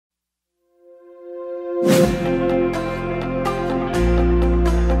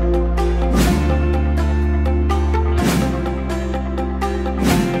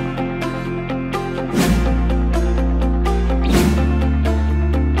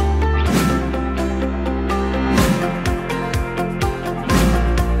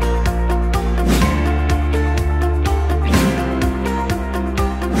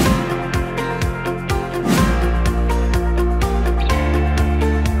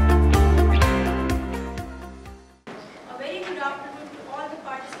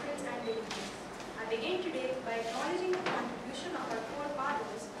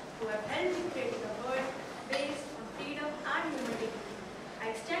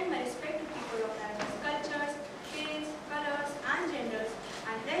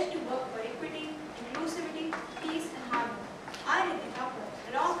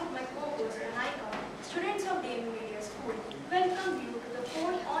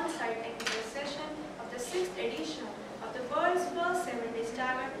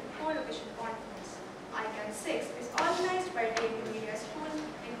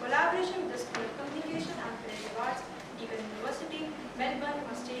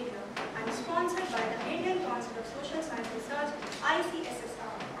sponsored by the Indian Council of Social Science Research, ICSSR.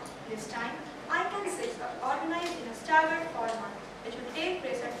 This time, ICAN6 are organized in a staggered format, which will take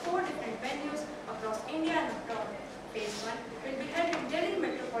place at 4 different venues across India and abroad. Phase 1 will be held in Delhi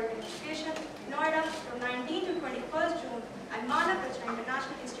Metropolitan Education, Noida from 19 to 21st June and Metropolitan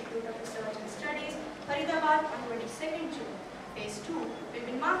International Institute of Research and Studies, Faridabad on 22nd June. Phase 2 will be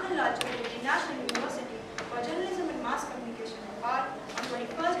in International University for Journalism and Mass Communication on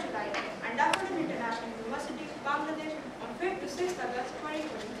 21st July and Deakin International University, Bangladesh on 5th to 6th August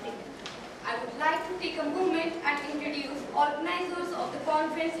 2023. I would like to take a moment and introduce organizers of the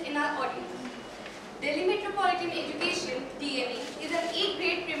conference in our audience. Delhi Metropolitan Education, DME, is an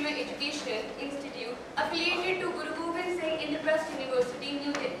A-grade premier education institute affiliated to Guru Gobind Singh Indraprastha University,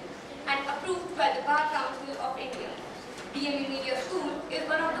 New Delhi, and approved by the Bar Council of India. DME Media School is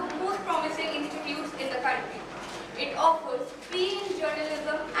one of the most promising institutes in the country. It offers PE in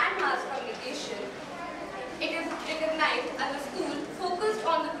journalism and mass communication. It is recognized as a school focused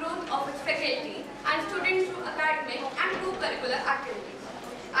on the growth of its faculty and students through academic and co-curricular activities.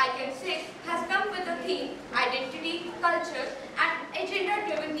 ICAN6 has come with the theme Identity, Culture and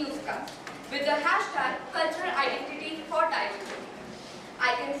Agenda-Driven Newscast with the hashtag Cultural Identity for Diversity.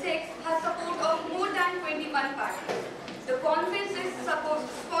 ICAN6 has support of more than 21 partners. The conference is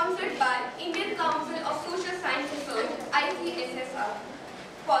sponsored by Indian Council of Social Science Research, ICSSR.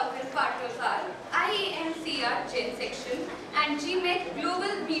 Conference partners are ICAN6 Gen Section and GMET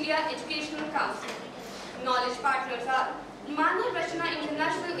Global Media Educational Council. Knowledge partners are Rachna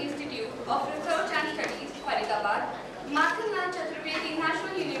International Institute of Research and Studies, Faridabad, Mathilal Chaturvedi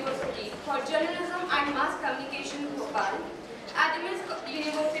National University for Journalism and Mass Communication, Bhopal, Adams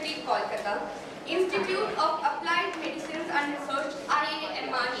University, Kolkata, Institute of Applied Medicines and Research,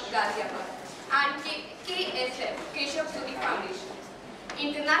 IIMR, Ghaziabad, and KSF, Keshav Suri Foundation.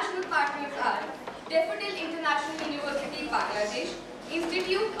 International partners are Daffodil International University, Bangladesh,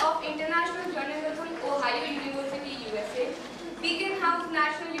 Institute of International Journalism, Ohio University, USA, Deakin House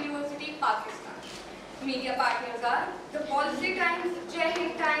National University, Pakistan. Media partners are The Policy Times, Jai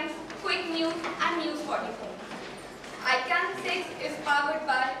Hind Times, Quick News, and News 44. ICAN6 is powered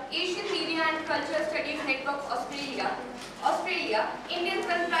by Asian Media and Culture Studies Network Australia, Indian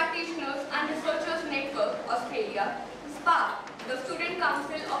Film Practitioners and Researchers Network Australia, SPARK, the Student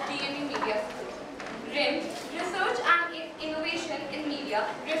Council of DME Media School, RIM, Research and Innovation in Media,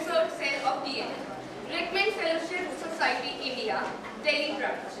 Research Cell of DME, Rickman Fellowship Society India,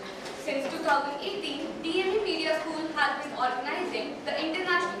 Delhi-Brunch. Since 2018, DME Media School has been organizing the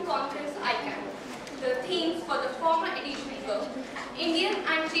International Conference ICAN. The themes for the former edition were Indian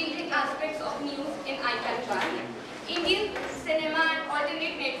and changing aspects of news in ICAN 1, Indian cinema and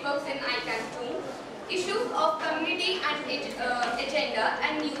alternate networks in ICAN 2, issues of community and agenda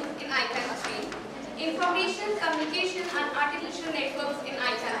and news in ICAN 3, information, communication and artificial networks in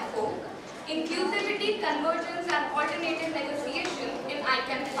ICAN 4, inclusivity, convergence and alternative negotiation in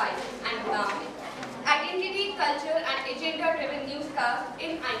ICAN 5, and now identity, culture and agenda-driven newscast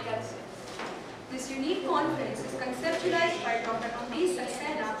in ICAN 6. This unique conference is conceptualized by Dr. Amrish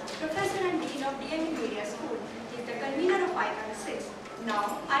Saxena, Professor and Dean of DME Media School. He is the convener of ICAN6.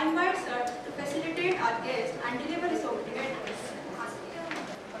 Now, I invite Sir to facilitate our guest and deliver his opening address.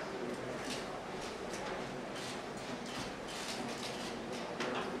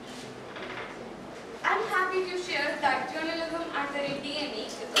 I am happy to share that Journalism under DME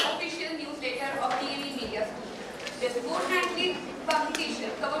is the official newsletter of DME Media School. This fortnightly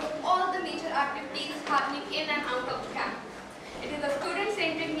publication covers all the major activities happening in and out of the camp. It is a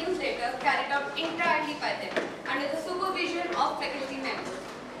student-centric newsletter carried out entirely by them under the supervision of faculty members.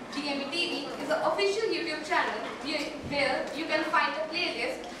 DME TV is the official YouTube channel where you can find a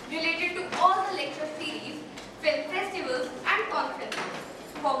playlist related to all the lecture series, film festivals and conferences.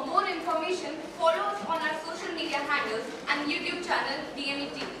 For more information, follow us on our social media handles and YouTube channel DME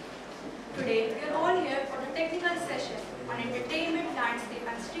TV. Today, we are all here for the technical session on entertainment, landscape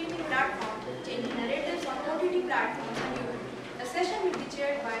and streaming platforms, changing narratives on OTT platforms and YouTube. The session will be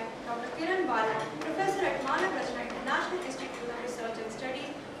chaired by Dr. Kiran Bala, Professor at Metropolitan International Institute of Research and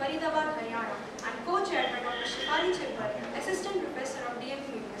Studies, Faridabad, Haryana, and co-chaired by Dr. Shifali Chibbar, Assistant Professor of DME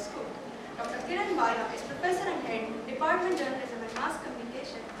Media School. Dr. Kiran Bala is Professor and Head, Department Journalism and Mass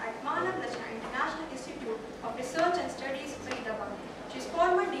Communication at Metropolitan International Institute of Research and Studies, Faridabad. She is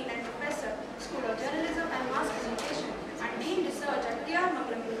former Dean and Professor, School of Journalism and Mass Communication, and Dean Research at T.R.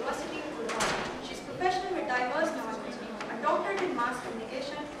 Mangalam University, Gurgaon. She is professional with diverse knowledge, a doctorate in mass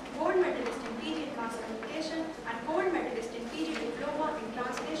communication, gold medalist in PG in mass communication, and gold medalist in PG diploma in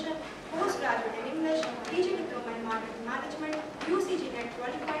translation, postgraduate in English, PG diploma in marketing management, UCG net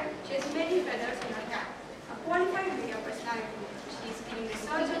qualified. She has many fellows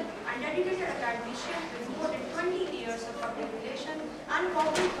and dedicated academician with more than 20 years of public relations and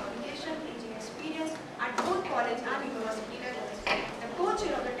corporate communication teaching experience at both college and university levels. The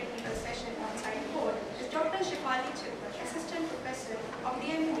co-chair of the technical session on site board is Dr. Shefali Chitwal, Assistant Professor of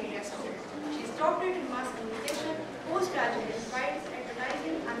DME Media School. She is doctorate in mass communication, postgraduate in Science,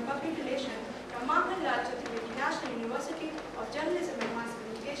 Advertising and Public Relations from Mohanlal Chaturvedi National University of Journalism and Mass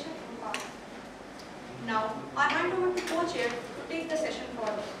Communication from Pune. Now, I hand over to co-chair to take the session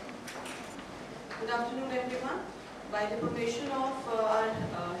forward. Good afternoon, everyone. By the permission of our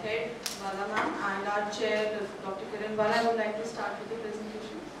head, Bala ma'am, and our chair, Dr. Kiran Bala, I would like to start with the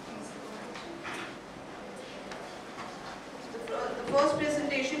presentation. The first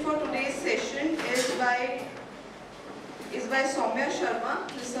presentation for today's session is by Soumya Sharma,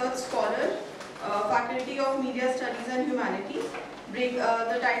 research scholar, Faculty of Media Studies and Humanities.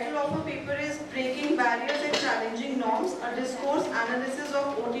 The title of her paper is Breaking Barriers and Challenging Norms, a Discourse Analysis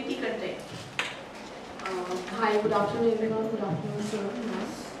of OTT Content. Hi, good afternoon everyone, good afternoon sir.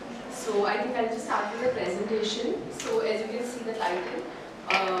 So I think I'll just start with the presentation. So as you can see the title,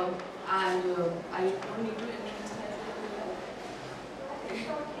 I don't need to introduce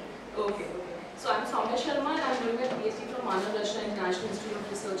myself. Okay. So I'm Soumya Sharma and I'm doing my PhD from Maharashtra International Institute of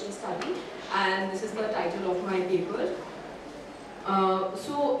Research and Study, and this is the title of my paper.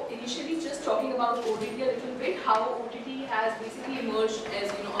 So initially just talking about OTT a little bit, how OTT has basically emerged as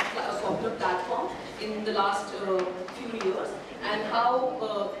a popular platform in the last few years, and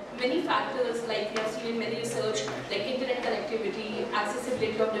how many factors, like we have seen in many research, like internet connectivity,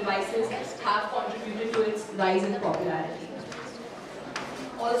 accessibility of devices, have contributed to its rise in popularity.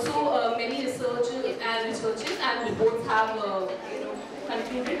 Also, many researchers and reports have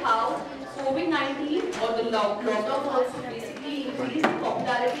concluded how COVID-19 or the lockdown also basically increased the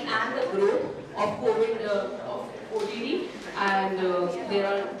popularity and the growth of of OTT, and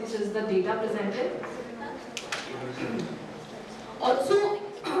this is the data presented. Also,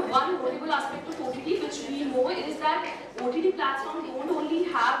 one notable aspect of OTT which we know is that OTT platforms don't only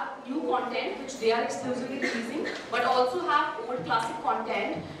have new content which they are exclusively releasing, but also have old classic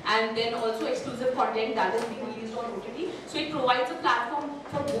content and then also exclusive content that is being released on OTT. So it provides a platform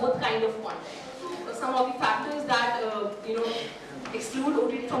for both kind of content. So some of the factors that exclude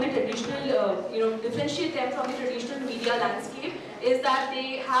OTT from the traditional, differentiate them from the traditional media landscape is that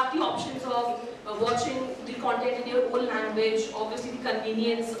they have the options of watching the content in your own language, obviously the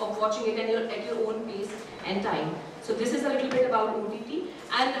convenience of watching it at your own pace and time. So this is a little bit about OTT,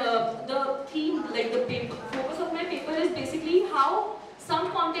 and the theme, like the focus of my paper is basically how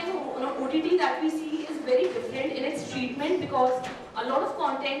some content on OTT that we see is very different in its treatment, because a lot of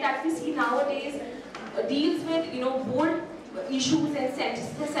content that we see nowadays deals with bold issues and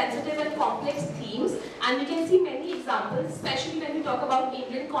sensitive and complex themes, and we can see many examples, especially when we talk about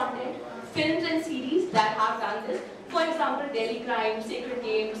Indian content, films and series that have done this. For example, Delhi Crime, Sacred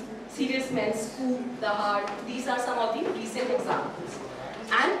Games, Serious Men, Scoop, The Heart. These are some of the recent examples.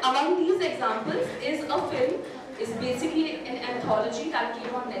 And among these examples is a film, is basically an anthology that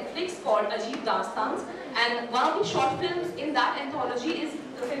came on Netflix called Ajib Dastans, and one of the short films in that anthology is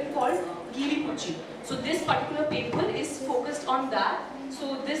a film called Giri Puchi. So this particular paper is focused on that.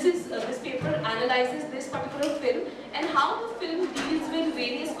 So this paper analyzes this particular film and how the film deals with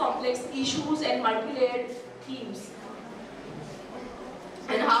various complex issues and multi-layered themes.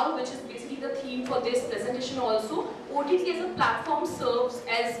 And how, which is basically the theme for this presentation also, OTT as a platform serves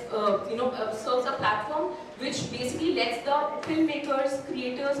as serves a platform which basically lets the filmmakers,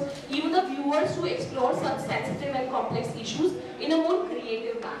 creators, even the viewers to explore such sensitive and complex issues in a more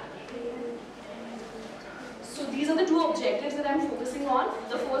creative manner. So these are the two objectives that I'm focusing on.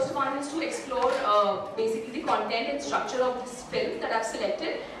 The first one is to explore basically the content and structure of this film that I've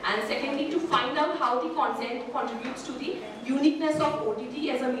selected, and secondly to find out how the content contributes to the uniqueness of OTT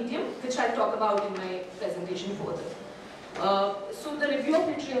as a medium, which I'll talk about in my presentation further. So the review of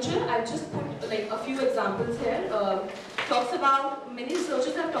literature, I've just put like a few examples here. Talks about, many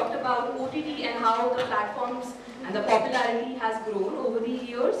researchers have talked about OTT and how the platforms and the popularity has grown over the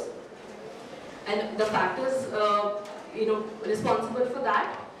years, and the factors responsible for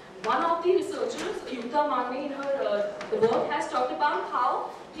that. One of the researchers, Yukta Mane, in her work has talked about how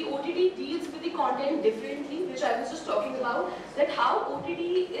the OTT deals with the content differently, which I was just talking about, that how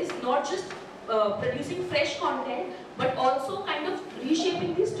OTT is not just producing fresh content, but also kind of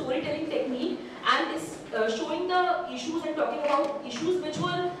reshaping the storytelling technique, and is showing the issues and talking about issues which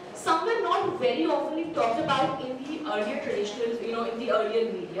were somewhere not very often talked about in the earlier traditional, in the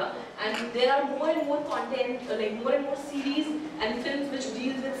earlier media. And there are more and more content, like more and more series and films which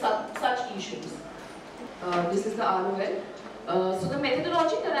deals with such issues. This is the ROL. So the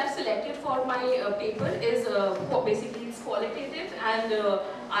methodology that I've selected for my paper is basically it's qualitative, and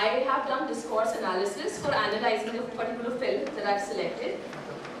I have done discourse analysis for analyzing the particular film that I've selected.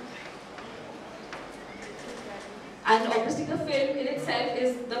 And obviously the film in itself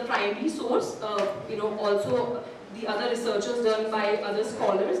is the primary source, also the other researchers done by other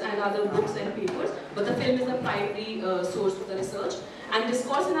scholars and other books and papers, but the film is the primary source of the research. And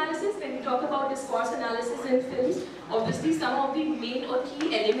discourse analysis, when we talk about discourse analysis in films, obviously some of the main or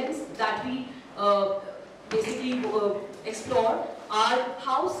key elements that we basically explore are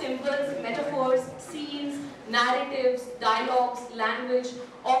how symbols, metaphors, scenes, narratives, dialogues, language,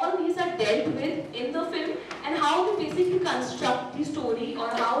 all these are dealt with in the film, and how they basically construct the story, or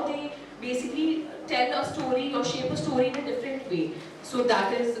how they basically tell a story or shape a story in a different way. So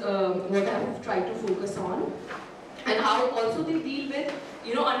that is what I have tried to focus on. And how also they deal with,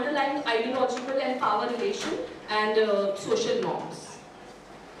 underlying ideological and power relation and social norms.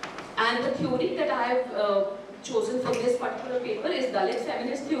 And the theory that I have chosen for this particular paper is Dalit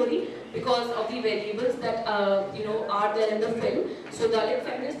feminist theory, because of the variables that are there in the film. So Dalit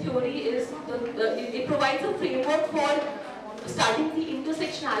feminist theory is it provides a framework for studying the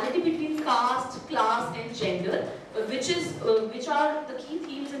intersectionality between caste, class, and gender, which are the key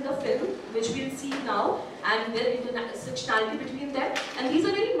themes in the film, which we'll see now, and their intersectionality between them. And these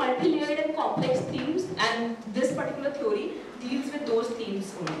are very multi-layered and complex themes, and this particular theory deals with those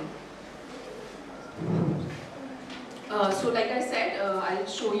themes only. So like I said, I'll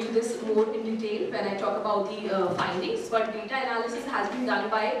show you this more in detail when I talk about the findings, but data analysis has been done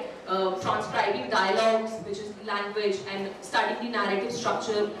by transcribing dialogues, which is language, and studying the narrative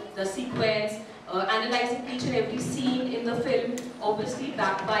structure, the sequence, analyzing each and every scene in the film, obviously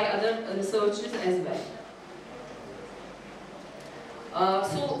backed by other researchers as well.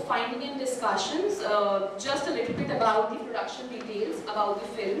 So finding and discussions, just a little bit about the production details about the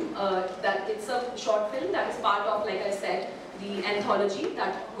film. That it's a short film that is part of, like I said, the anthology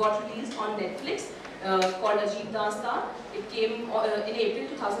that got released on Netflix called ICAN6. It came in April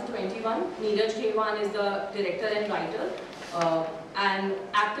 2021. Neeraj Khewan is the director and writer. And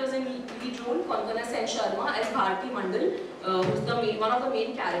actors in lead role, Conference Sharma as Bharti Mandal, who's one of the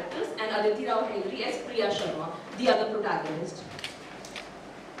main characters, and Aditi Rao Hegri as Priya Sharma, the other protagonist.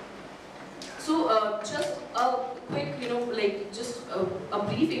 So just a quick, just a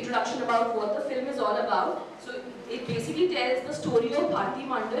brief introduction about what the film is all about. So it basically tells the story of Bharti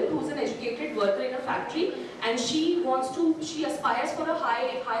Mandal, who's an educated worker in a factory, and she aspires for a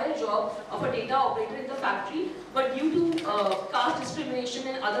higher job of a data operator in the factory, but due to caste discrimination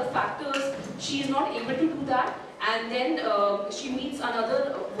and other factors, she is not able to do that. And then she meets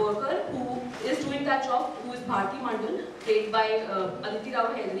another worker who is doing that job, who is Bharti Mandal, played by Aditi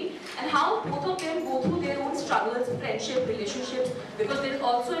Rao Hegri, and how both of them go through their own struggles, friendship, relationships, because there is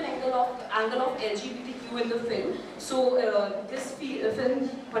also an angle of LGBTQ in the film. So this film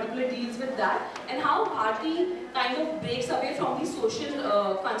particularly deals with that, and how Bharti kind of breaks away from the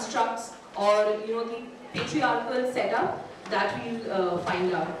social constructs or the patriarchal setup that we'll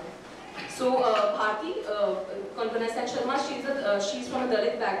find out. So Bharti, Conference Sharma, she's from a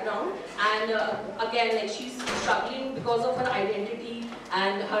Dalit background, and again, she's struggling because of her identity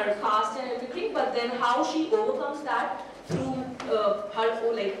and her caste and everything. But then how she overcomes that through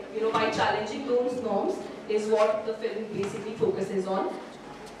her, by challenging those norms, is what the film basically focuses on.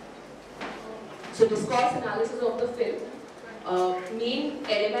 So discourse analysis of the film. Main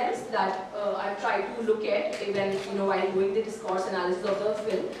elements that I've tried to look at when while doing the discourse analysis of the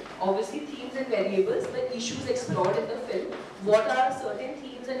film. Obviously, themes and variables, the issues explored in the film. What are certain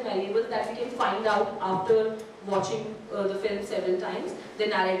themes and variables that we can find out after watching the film several times? The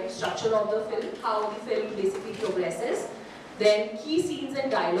narrative structure of the film, how the film basically progresses. Then key scenes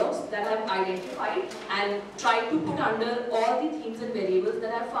and dialogues that I've identified and tried to put under all the themes and variables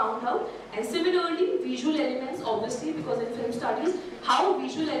that I've found out. And similarly, visual elements, obviously, because in film studies, how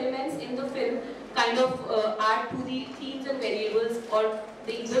visual elements in the film kind of add to the themes and variables, or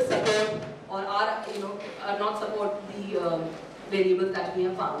they either support or are not support the variables that we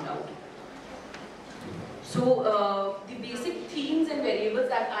have found out. So the basic themes and variables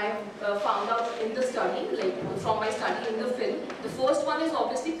that I have found out in the study, from my study in the film, the first one is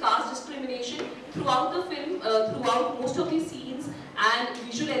obviously caste discrimination. Throughout the film, throughout most of the scenes and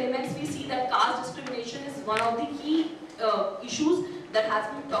visual elements, we see that caste discrimination is one of the key issues that has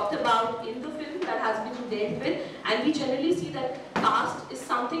been talked about in the film, that has been dealt with, and we generally see that caste is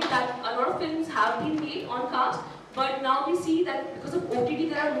something that a lot of films have been made on caste. But now we see that because of OTT,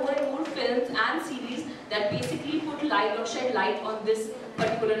 there are more and more films and series that basically put light or shed light on this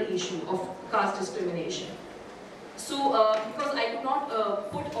particular issue of caste discrimination. So because I could not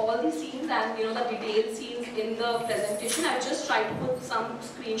put all the scenes and the detailed scenes in the presentation, I just tried to put some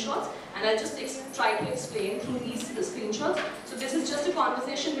screenshots, and I'll just try to explain through these screenshots. So this is just a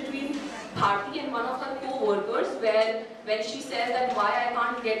conversation between Bharti and one of her co-workers, where when she says that why I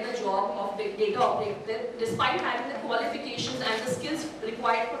can't get the job of data operator despite having the qualifications and the skills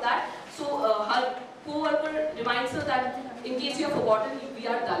required for that. So her co-worker reminds her that in case you have forgotten, we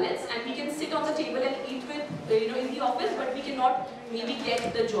are Dalits and we can sit on the table and eat with in the office, but we cannot maybe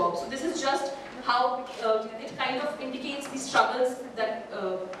get the job. So this is just how it kind of indicates the struggles that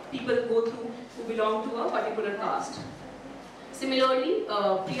people go through who belong to a particular caste. Similarly,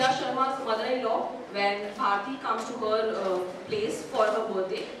 Priya Sharma's mother-in-law, when Bharti comes to her place for her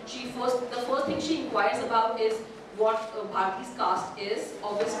birthday, the first thing she inquires about is what Bharti's caste is,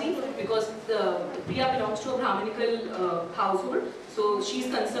 obviously, because Priya belongs to a Brahminical household, so she's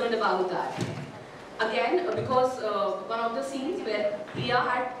concerned about that. Again, because one of the scenes where Priya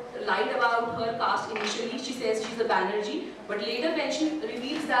had lied about her caste initially, she says she's a Banerjee, but later when she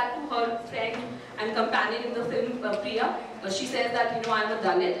reveals that to her friend and companion in the film, Priya, she says that, I'm a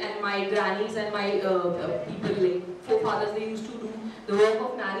Dalit and my grannies and my people, like forefathers, they used to do the work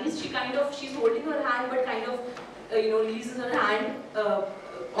of nannies. She's holding her hand, but kind of, releases her hand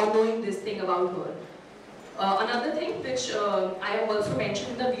on knowing this thing about her. Another thing which I have also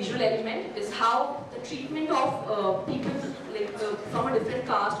mentioned in the visual element is how the treatment of people like from a different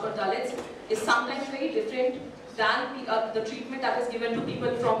caste or Dalits is sometimes very different than the treatment that is given to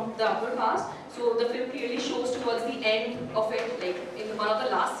people from the upper caste. So the film clearly shows towards the end of it, like in one of the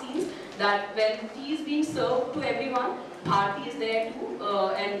last scenes, that when tea is being served to everyone, Bharti is there too,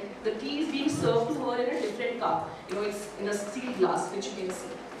 and the tea is being served to her in a different cup. It's in a steel glass, which you can see.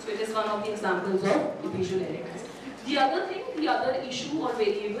 So it is one of the examples of the visual elements. The other issue or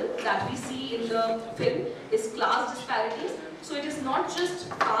variable that we see in the film is class disparities. So it is not just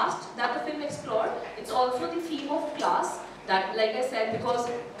caste that the film explored, it's also the theme of class. That, like I said, because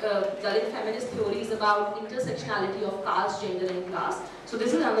Dalit feminist theory is about intersectionality of caste, gender and class. So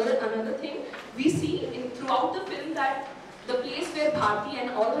this is another thing. We see throughout the film that the place where Bharti and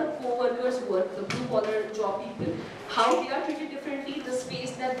all her co-workers work, the blue-collar job people, how they are treated differently, the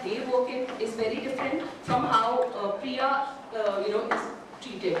space that they work in is very different from how Priya, is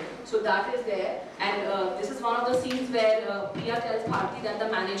treated. So that is there. And this is one of the scenes where Priya tells Bharti that the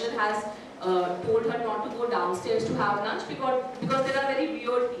manager has told her not to go downstairs to have lunch because there are very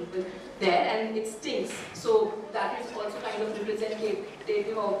weird people there and it stinks. So that is also kind of representative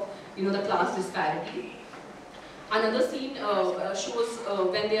of the class disparity. Another scene shows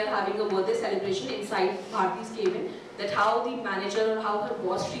when they are having a birthday celebration inside Bharti's cabin, that how the manager or how her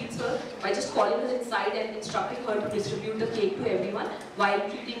boss treats her by just calling her inside and instructing her to distribute the cake to everyone while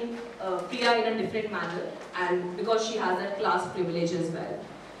treating Priya in a different manner, and because she has that class privilege as well.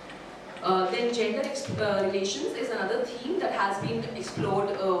 Then gender relations is another theme that has been explored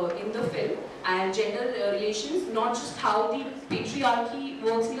in the film, and gender relations, not just how the patriarchy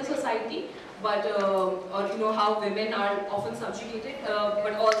works in the society, but or how women are often subjugated,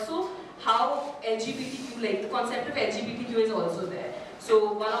 but also how LGBTQ, like the concept of LGBTQ is also there.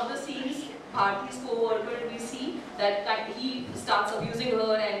 So one of the scenes, Bharti's co-worker, we see that he starts abusing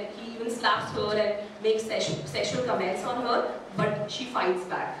her and he even slaps her and makes sexual comments on her, but she fights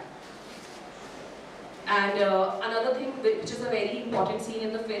back. And another thing which is a very important scene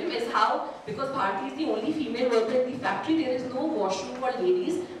in the film is how, because Bharti is the only female worker in the factory, there is no washroom for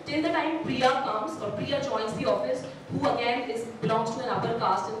ladies till the time Priya comes or Priya joins the office, who again belongs to an upper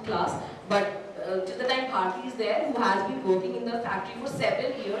caste and class, but till the time Bharti is there, who has been working in the factory for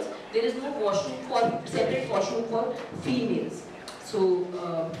several years, there is no separate washroom for females. So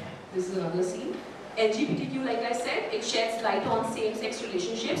this is another scene. LGBTQ, like I said, it sheds light on same-sex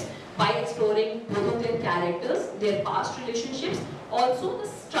relationships by exploring both of their characters, their past relationships, also the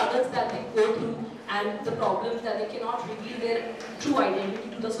struggles that they go through and the problems that they cannot reveal their true identity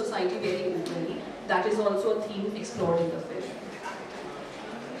to the society very openly. That is also a theme explored in the film.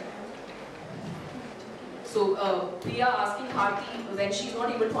 So Priya asking Bharti when she's not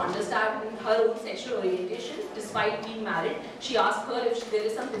able to understand her own sexual orientation despite being married, she asks her if there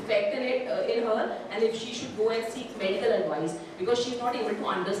is some defect in her and if she should go and seek medical advice because she's not able to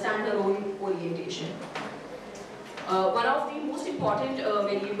understand her own orientation. One of the most important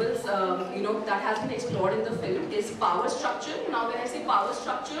variables that has been explored in the film is power structure. Now when I say power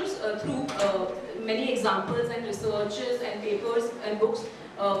structures, through many examples and researches and papers and books,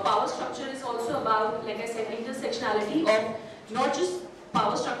 power structure is also about, like I said, intersectionality of not just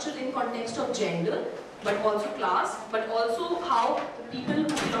power structure in context of gender, but also class, but also how people who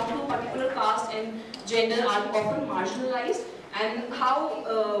belong to a particular caste and gender are often marginalized, and how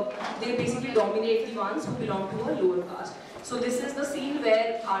they basically dominate the ones who belong to a lower caste. So this is the scene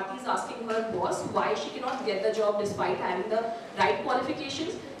where Bharti is asking her boss why she cannot get the job despite having the right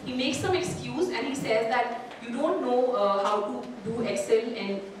qualifications. He makes some excuse and he says that you don't know how to do Excel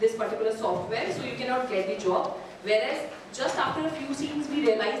and this particular software, so you cannot get the job. Whereas just after a few scenes we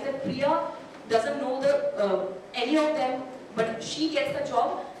realize that Priya doesn't know any of them, but she gets the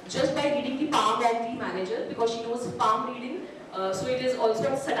job just by reading the palm of the manager, because she knows palm reading. So it is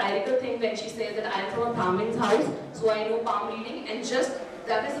also a satirical thing when she says that I am from a Brahmin's house, so I know palm reading, and just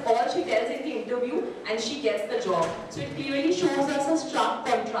that is all she tells in the interview, and she gets the job. So it clearly shows us a stark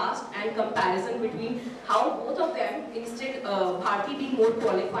contrast and comparison between how both of them, instead Bharti being more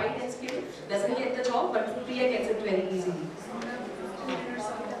qualified and skilled, doesn't get the job, but Priya gets it very easily.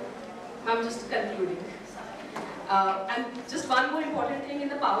 I'm just concluding. And just one more important thing in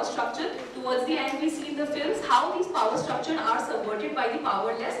the power structure, towards the end we see in the films how these power structures are subverted by the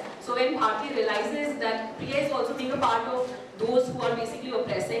powerless. So when Bharti realizes that Priya is also being a part of those who are basically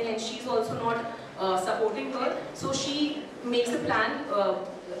oppressing, and she's also not supporting her, so she makes a plan of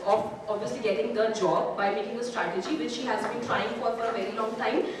obviously getting the job by making a strategy which she has been trying for a very long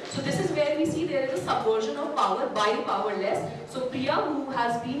time. So this is where we see there is a subversion of power by the powerless. So Priya, who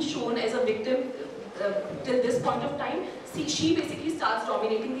has been shown as a victim till this point of time, she basically starts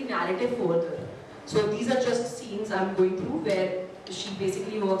dominating the narrative further. So these are just scenes I'm going through where she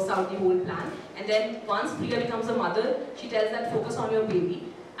basically works out the whole plan, and then once Priya becomes a mother, she tells that focus on your baby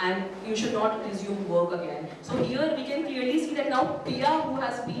and you should not resume work again. So here we can clearly see that now Priya, who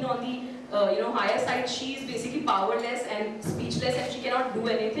has been on the higher side, she is basically powerless and speechless, and she cannot do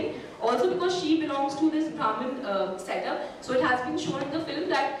anything. Also because she belongs to this Brahmin setup, so it has been shown in the film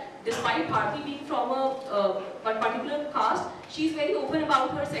that despite Bharti being from a particular caste, she's very open about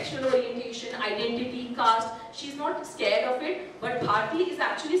her sexual orientation, identity, caste. She's not scared of it, but Bharti is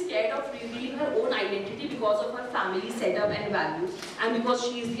actually scared of revealing her own identity because of her family setup and values, and because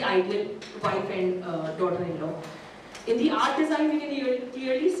she is the ideal wife and daughter-in-law. In the art design, we can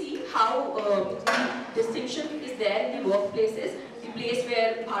clearly see how the distinction is there in the workplaces. The place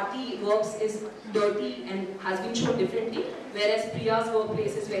where Bharti works is dirty and has been shown differently, whereas Priya's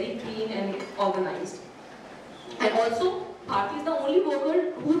workplace is very clean and organized. And also, Bharti is the only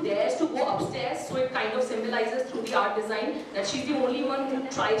worker who dares to go upstairs, so it kind of symbolizes through the art design that she's the only one who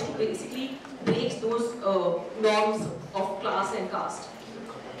tries to basically break those norms of class and caste.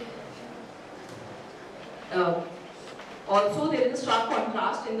 Also, there is a stark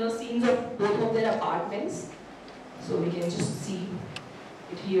contrast in the scenes of both of their apartments. So we can just see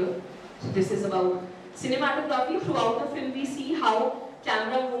it here. So this is about cinematography. Throughout the film, we see how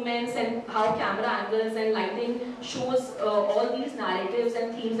camera movements and how camera angles and lighting shows all these narratives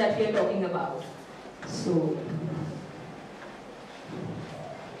and themes that we are talking about. So,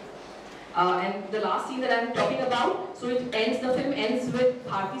 and the last scene that I'm talking about, so the film ends with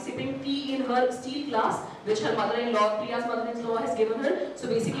Bharti sipping tea in her steel glass, which her mother-in-law, Priya's mother-in-law, has given her. So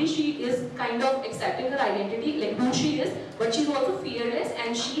basically she is kind of accepting her identity, like who she is, but she's also fearless,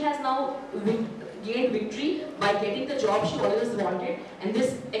 and she has now gained victory by getting the job she always wanted. And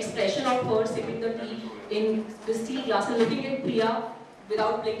this expression of her sipping the tea in the steel glass and looking at Priya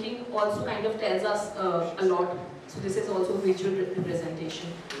without blinking also kind of tells us a lot. So this is also visual representation.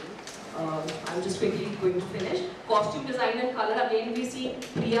 I'm just quickly going to finish. Costume design and color, again we see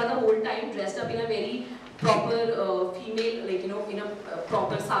Priya the whole time dressed up in a very proper female, like in a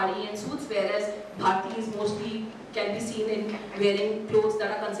proper sari and suits, whereas Bharti is mostly can be seen in wearing clothes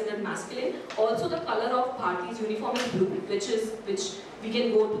that are considered masculine. Also the color of Bharti's uniform is blue, which we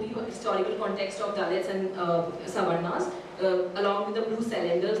can go to the historical context of Dalits and Savarnas, along with the blue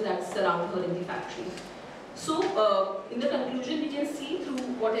cylinders that surround her in the factory. So, in the conclusion, we can see through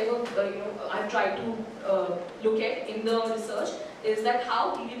whatever I've tried to look at in the research is that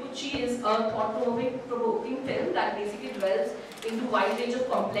how Dilip is a thought-provoking film that basically dwells into a wide range of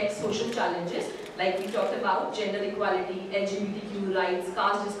complex social challenges, like we talked about gender equality, LGBTQ rights,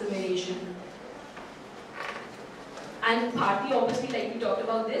 caste discrimination. And Bharti, obviously, like we talked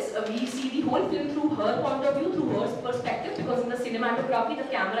about this, we see the whole film through her point of view, through her perspective, because in the cinematography, the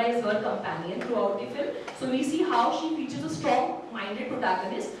camera is her companion throughout the film. So we see how she features a strong-minded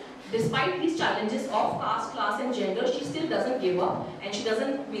protagonist. Despite these challenges of caste, class, and gender, she still doesn't give up, and she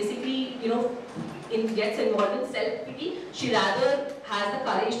doesn't basically, gets involved in self-pity. She rather has the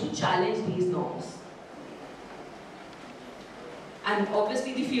courage to challenge these norms. And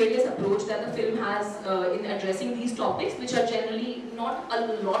obviously the fearless approach that the film has in addressing these topics, which are generally not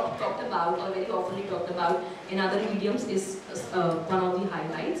a lot talked about or very often talked about in other mediums, is one of the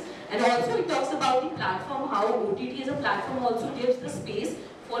highlights. And also it talks about the platform, how OTT as a platform also gives the space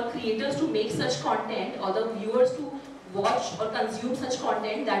for creators to make such content or the viewers to watch or consume such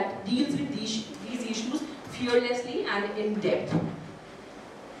content that deals with these issues fearlessly and in depth.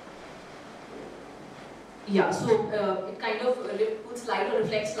 Yeah, so it kind of puts light or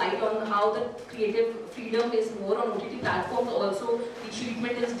reflects light on how the creative freedom is more on OTT platforms. Also, the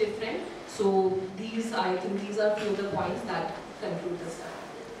treatment is different. So these, I think, these are few of the points that conclude this.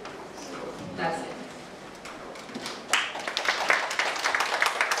 So that's it.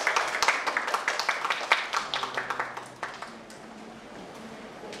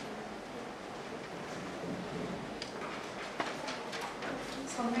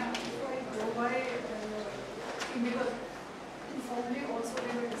 Because informally also we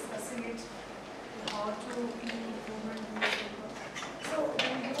were discussing it, how to improvement in the paper. So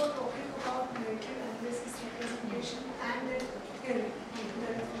when you were talking about narrative analysis, representation and then hearing,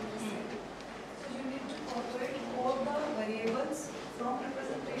 so you need to incorporate all the variables from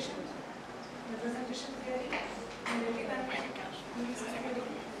representation theory, narrative analysis theory,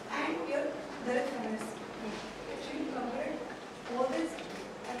 and your direct analysis. If you incorporate all these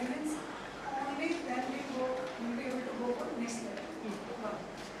elements, only then we will be able to go for next level.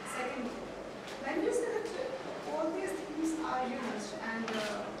 Second, when you say that all these things are used and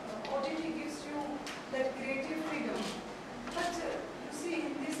OTT gives you that creative freedom, but you see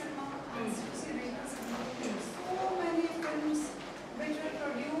in this cinema, you see regional cinema, so many films which were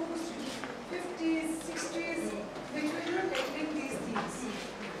produced 50s, 60s, which were not tackling these things.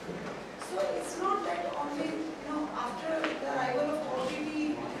 So it's not that only, after the arrival of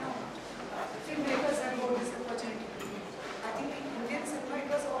OTT, filmmakers have got this opportunity. I think in Indian cinema it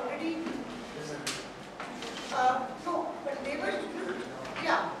was already, no, but they were,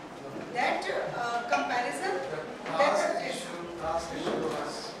 yeah, that comparison. Caste issue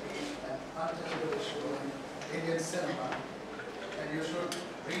has an untenable issue in Indian cinema, and you should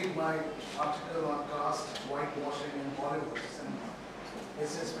read my article on caste whitewashing in Bollywood cinema.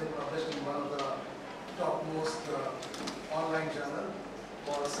 It's just been published in one of the topmost online journal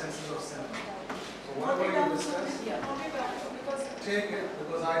called Senses of Cinema. So whatever you discuss, take it,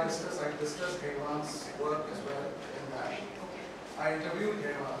 because I discussed Hewan's work as well in that. I interviewed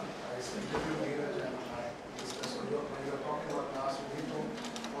Hewan, I interviewed Neeraj, and I discussed, so when you're talking about caste, you need to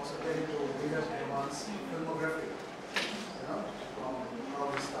also get into Neeraj Hewan's filmography, from how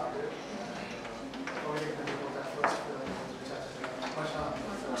he started, how he came to that first film, which I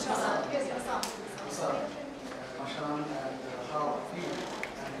Mashan, and how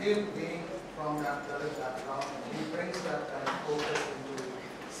him being from that Dalit background, he brings that kind of focus into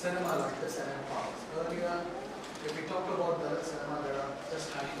cinema like this and empowers. Earlier, if we talk about Dalit cinema, there are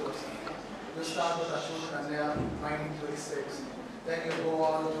just handfuls. You start with Ashut Kanya, 1926, then you go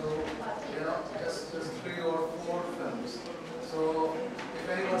on to, just 3 or 4 films. So, if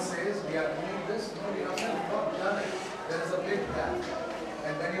anyone says we are doing this, no, we have not done it. There is a big gap.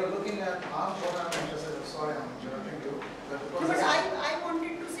 And when you're looking at what I'm interested in, sorry I'm interrupting you. But I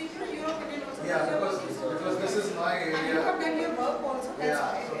wanted to see your opinion also. Yeah, because this is my area. And you have done your work also, that's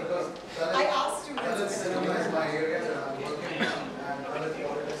why. So because I asked you. Dalit cinema is my area that I'm working on, and Dalit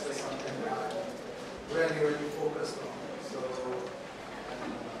politics is something that I'm really focused on. So, at the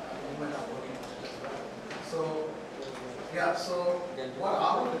moment I'm working on it as well. So, yeah, so what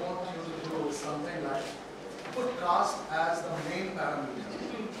I would want you to do is something like put caste as the main parameter.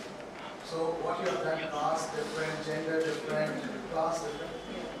 So what you have done, caste different, gender different, class different.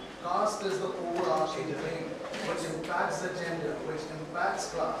 Caste is the overarching thing which impacts the gender, which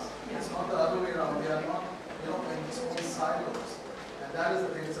impacts class. It's not the other way around. They are not, in its own silos. And that is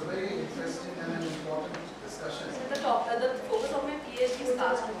the thing. It's a very interesting and an important discussion. So the focus of my PhD is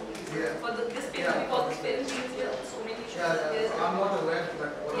caste only. Yeah. For this paper, because this film deals with so many issues. Yeah, I'm not aware,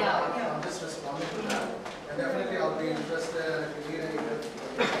 but I'm just responding to that. And definitely I'll be interested, and if you need any help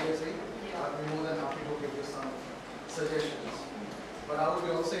with PhD, I'll be more than happy to give you some suggestions. But I would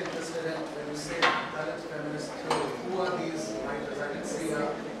be also interested in, when you say Dalit feminist theory, who are these writers? I didn't see a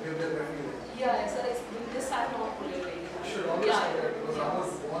bibliography there. Yeah, so this I'm not really. You should always say that, because I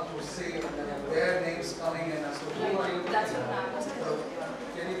would want to see their names coming in as to who are you. That's what I'm So,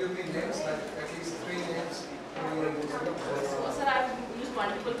 can you give me names, like at least 3 names? Sir, I've used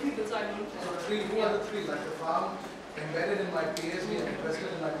multiple people, so I don't know. So 3, who are the 3? Like if I'm embedded in my PhD and interested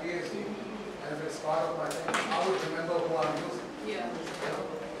in my PhD, and if it's part of my thing, I would remember who I'm using. Yeah.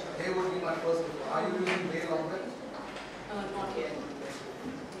 They would be my first people. Are you using Gail Longman? Not yet.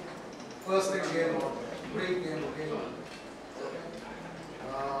 First thing, Gail Longman. Great name, Gail Longman.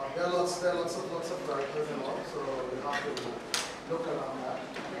 There are lots of writers and all, so you have to look around that.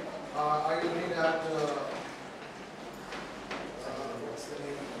 are you looking at, what's the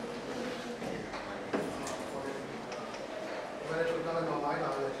name? When it will come in my mind,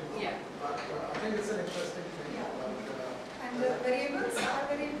 I'll let you know. Yeah. But I think it's an interesting thing. Yeah. But, And the variables are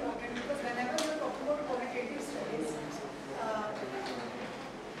very important because whenever you talk about qualitative studies,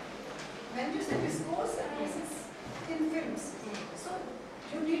 when you say discourse analysis in films, so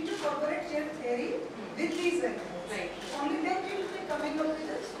you need to correlate your theory with these variables. Right. Only then you will be coming up with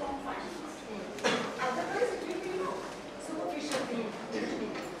a strong findings. Otherwise, it will be superficial thing.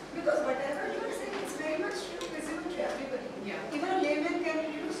 Because whatever you are saying, it's very much visible to everybody. Yeah. Even a layman can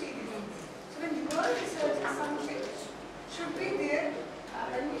see this. So when you are researching something, should be there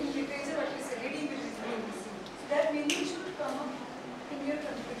in literature, what we say, reading with research. So that meaning should come up in your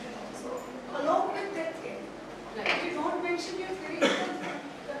conclusion also, along with that theory. Right. If you don't mention your theory in the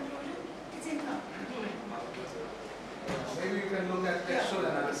conclusion, it's incomplete. maybe you can look at textual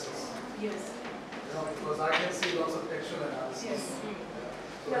analysis. Yes. You know, because I can see lots of textual analysis. Yes.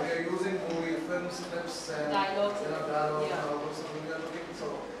 So when you're using movie, films, clips, and Dialogues. dialogue, Yeah. and all those, so we are looking so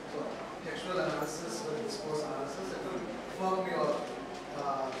textual analysis with discourse analysis, it will form your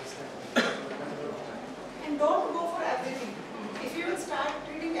this thing. And don't go for everything. If you will start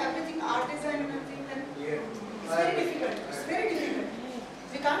reading everything, art design and everything, then Yeah. it's very difficult. It's very difficult.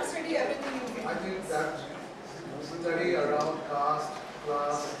 We can't study everything in film. I think that study around caste,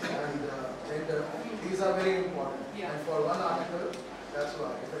 class, and gender, these are very important. Yeah. And for one article, that's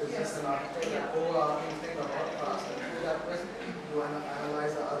why. If it is just an article, Yeah. an overarching thing about caste, and through that way, you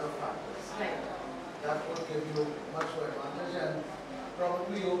analyze the other factors. Right. That would give you much more advantage and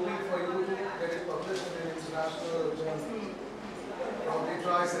probably opening for you to get it published in an international journal. Probably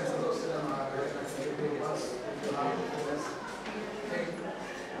try Senses of Cinema, right? Once you have this thing,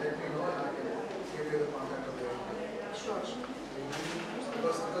 let me know and I can give you the contact of the Sure.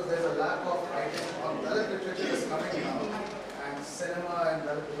 because there's a lack of writing on Dalit literature is coming now, and cinema and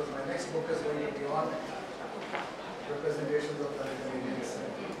Dalit, because my next book is going to be on representations of Dalit in Indian cinema.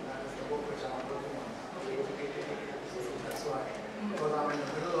 That is the book which I'm working on. That's why. Because I'm in the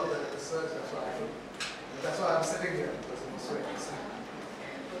middle of the research, that's why I'm sitting here, because I'm so interested.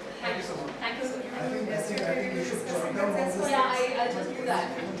 Thank you so much. Thank you so much. I think we should jot down all this. Yeah, I'll just do that.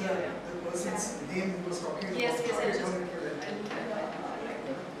 The person's name he was talking about. Yes, yes, I'll just.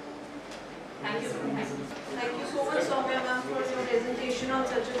 Thank you. Thank you so much, Soumya ma'am, for your presentation on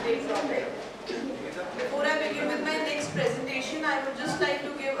such a great topic. Before I begin with my next presentation, I would just like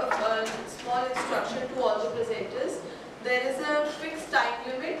to give a small instruction to all the presenters. There is a fixed time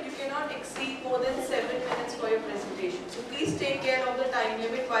limit. You cannot exceed more than 7 minutes for your presentation. So please take care of the time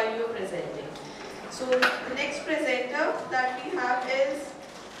limit while you are presenting. So the next presenter that we have is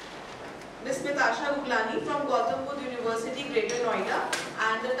Ms. Mitasha Guglani from Gautam Buddha University, Greater Noida,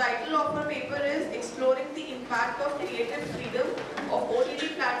 and the title of her paper is Exploring the Impact of Creative Freedom of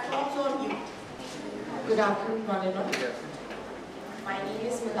OTT Platforms on Youth. Good afternoon, one and all. My name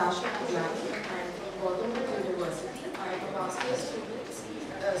is Mitasha Guglani. I'm from Gautam Buddha University. I'm a master's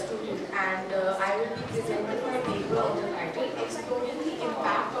student and I will be presenting my paper on the title Exploring the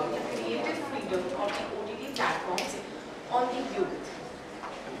Impact of the Creative Freedom of the OTT Platforms on the Youth.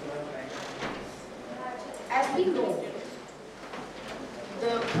 As we know,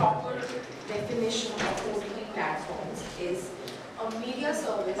 the proper definition of OTT platforms is a media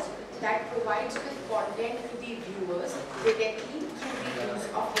service that provides with content to the viewers directly through the use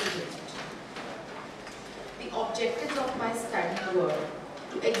of internet. The objectives of my study were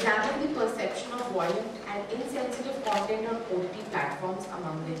to examine the perception of violent and insensitive content on OTT platforms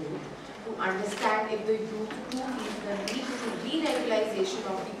among the youth, to understand if the youth do feel the need to re-regularization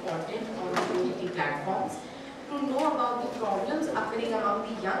of the content on the OTT platforms, to know about the problems occurring among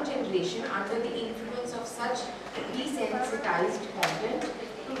the young generation under the influence of such desensitized content,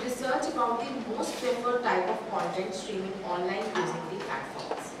 to research about the most preferred type of content streaming online using the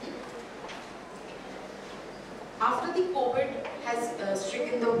platforms. After the COVID has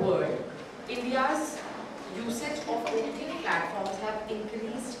stricken the world, India's usage of OTT platforms have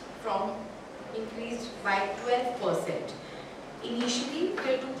increased by 12%. Initially,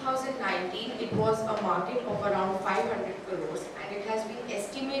 till 2019, it was a market of around 500 crores and it has been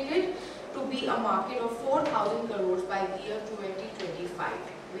estimated to be a market of 4,000 crores by the year 2025.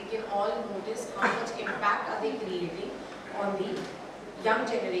 We can all notice how much impact are they creating on the young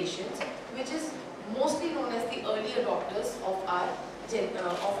generations, which is mostly known as the early adopters of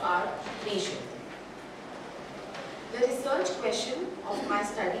our nation. The research question of my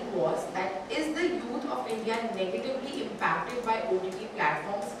study was that, is the youth of India negatively impacted by OTT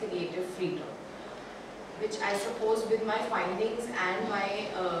platforms' creative freedom? which I suppose with my findings and my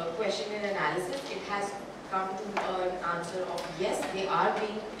question and analysis, it has come to an answer of yes, they are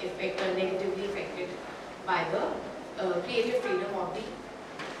being negatively affected by the creative freedom of the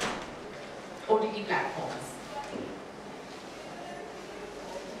OTT platforms.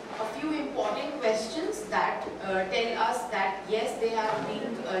 A few important questions that tell us that yes, they are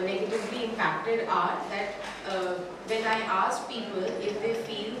being negatively impacted are that when I ask people if they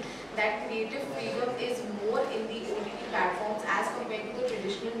feel that creative freedom is more in the OTT platforms as compared to the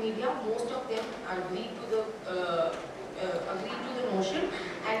traditional media, most of them agreed to the notion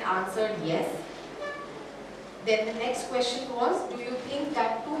and answered yes. Then the next question was, do you think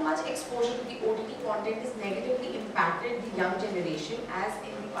that too much exposure to the OTT content is negatively impacted the young generation? As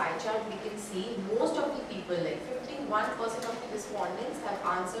in the pie chart we can see, most of the people, like 51% of the respondents have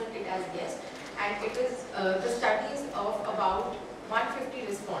answered it as yes, and it is the studies of about 150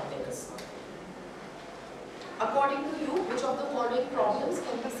 respondents. According to you, which of the following problems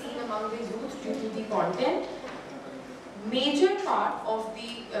can be seen among the youth due to the content? Major part of the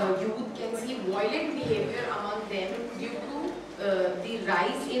youth can see violent behavior among them due to the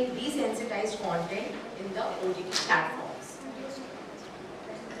rise in desensitized content in the OTT platforms.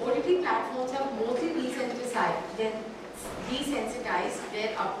 OTT platforms have mostly desensitized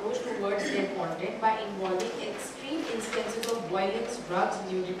their approach towards their content by involving extreme instances of violence, drugs,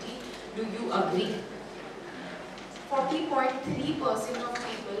 nudity. Do you agree? 40.3% of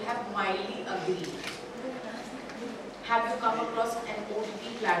people have mildly agreed. Have you come across an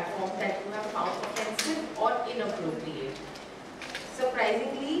OTT platform that you have found offensive or inappropriate?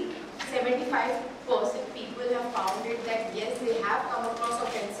 Surprisingly, 75% people have found it that yes, they have come across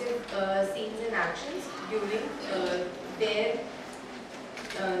offensive scenes and actions during their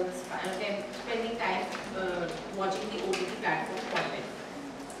spending time watching the OTT platform content.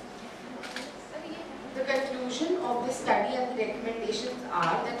 The conclusion of this study and the recommendations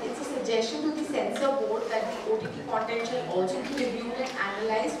are that it's a suggestion to the censor board that the OTT content shall also be reviewed and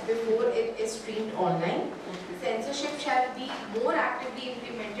analysed before it is streamed online. Censorship shall be more actively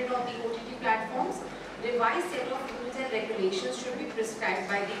implemented on the OTT platforms. Revised set of rules and regulations should be prescribed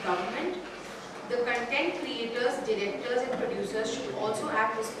by the government. The content creators, directors and producers should also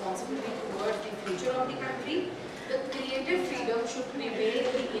act responsibly towards the future of the country. The creative freedom should prevail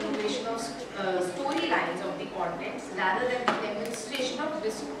in the innovation of storylines of the contents rather than the demonstration of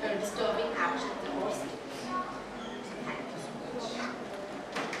disturbing actions or scenes. Thank you so much.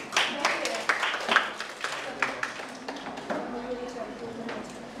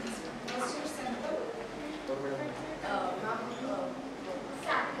 What's your sample?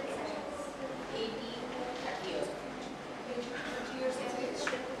 Sample sessions, 18 to 30 years of age. 30 years of age.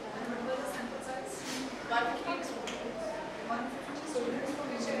 And what was the sample size? 150 students. 150 students from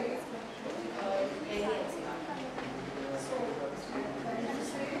which area? Delhi-NCR. So, when you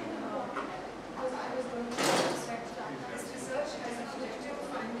say, because I was going to check, this research has an objective of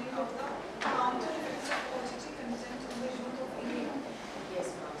finding out the counter effects of OTT content on the youth of India. Yes,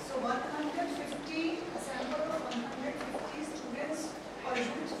 ma'am. So 150, a sample of 150 students or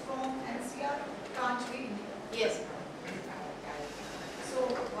youth from NCR can't be India. Yes. So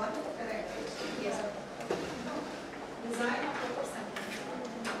one, correct. Yes. Design a proper sample.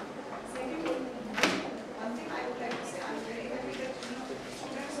 Second, one thing I would like to say, I'm very happy that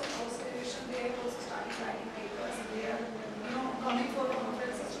students of post-graduation, they have also started writing papers. They are coming for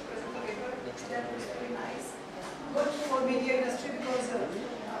conferences to present the paper. That was very nice. Good for media industry because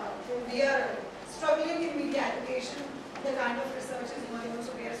we are struggling in media education. The kind of research is going on,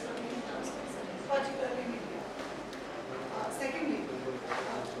 so we are struggling in terms of particularly media. Secondly,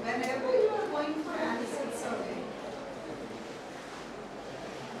 whenever you are going for analysis survey,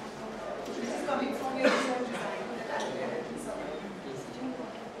 this is coming from your research design that I will survey.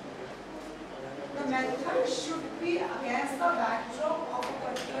 The method should be against the backdrop of a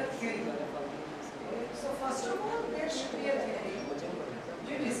particular theory. So first of all, there should be a theory.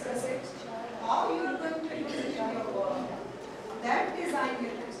 You discuss it. How you are going to use it in your work. That design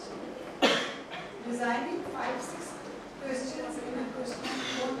your question. Designing 5-6 questions in a question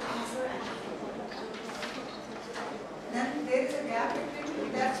won't answer anything. Then there is a gap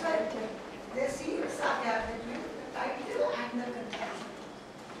between, that's why there seems a gap between the title and the content.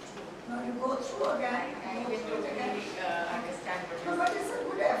 Now you go through again, I will totally understand what no, you're but it's a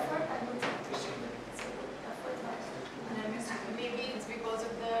good effort, I would say. It's a good effort. And I miss it. Maybe it's because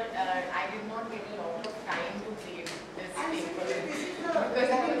of the, I did not get a lot of time to create this And paper. this is the Because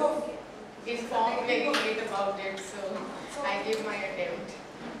I beginning was of informed very late about it, so I gave my attempt.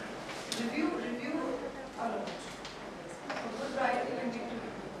 review a lot. A good writing and dictation.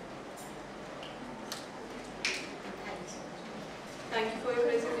 Thank you for your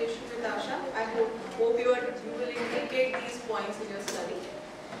presentation, Natasha. I hope you will integrate these points in your study.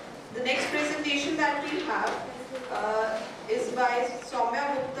 The next presentation that we have is by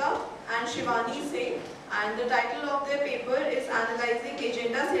Soumya Gupta and Shivani Singh, and the title of their paper is Analyzing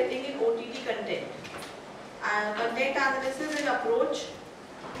Agenda Setting in OTT Content. And content analysis and approach.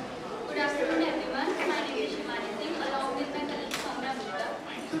 Good afternoon everyone, my name is Shivani Singh along with my colleague Soumya Gupta.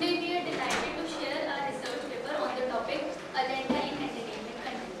 Today we are delighted to share our research paper on the topic Agenda in Entertainment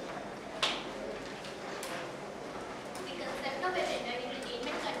Content. The concept of agenda in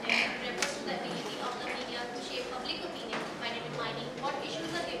entertainment content refers to the ability of the media to shape public opinion by determining what issues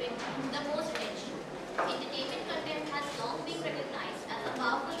are given the most attention. Entertainment content has long been recognized as a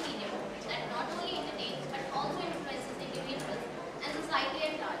powerful medium that not only entertains but also influences individuals and society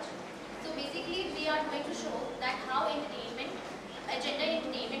at large. So basically we are going to show that how agenda in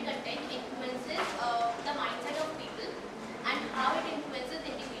entertainment content influences the mindset of people and how it influences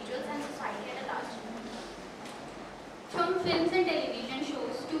individuals and society at large. From films and television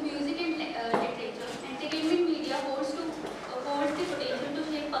shows to music and literature, entertainment media holds the potential to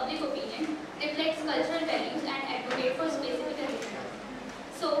shape public opinion, reflects cultural values and advocate for specific agendas.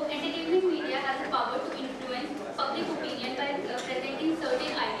 So, entertainment media has the power to influence public opinion by presenting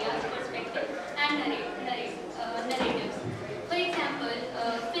certain ideas, perspectives and narratives. For example,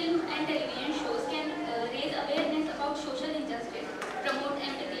 film and television shows can raise awareness about social injustice, promote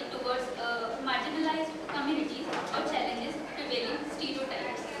empathy towards marginalized communities or challenges prevailing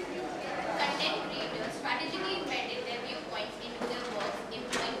stereotypes. Content creators strategically embedded their viewpoints into their works,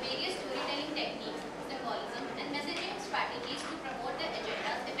 employing various storytelling techniques, symbolism, and messaging strategies to promote their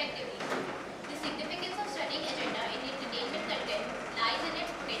agendas effectively. The significance of studying agenda in entertainment content lies in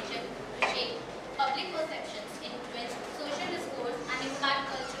its potential to shape public perceptions, influence social discourse, and impact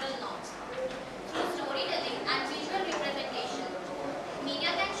cultural norms. Through storytelling and visual representation,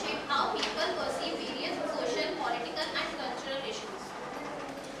 media can shape how people perceive various social, political, and cultural issues.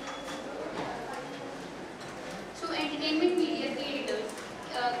 Through entertainment media creators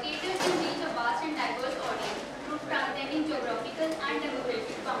can reach a vast and diverse audience through transcending geographical and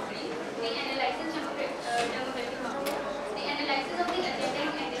demographic boundaries. The analysis of the agenda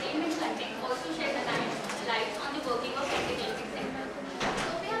in entertainment content also shed light on the working of entertainment sector. So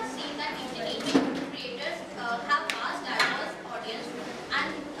we have seen that entertainment creators have vast diverse audience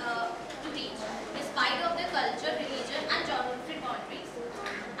and to reach, despite of their culture, religion, and geographic boundaries.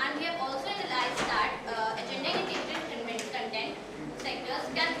 And we have also analyzed that agenda in entertainment content sectors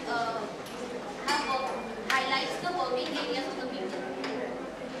can highlights the working areas of the people.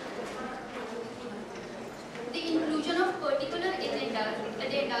 The inclusion of particular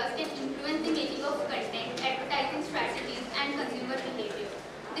agendas can influence the making of content, advertising strategies, and consumer behavior.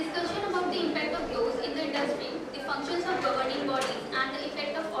 Discussion about the impact of those in the industry, the functions of governing bodies, and the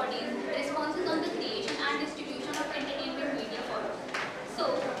effect of audience responses on the creation and distribution of entertainment media follows.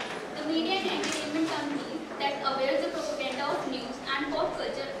 So, the media and entertainment companies that awares the propaganda of news and pop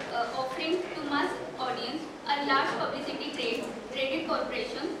culture offering to mass audience are large publicity traded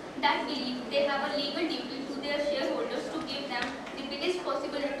corporations that believe they have a legal duty to their shareholders to give them the biggest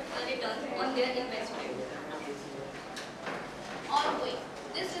possible returns on their investment. Ongoing,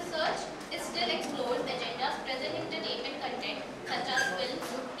 this research still explores agendas present in entertainment content such as films,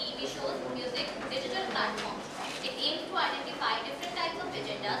 TV shows, music, digital platforms. It aims to identify different types of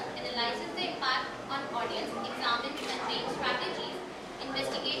agendas, analyzes the impact on audience, examines campaign strategies,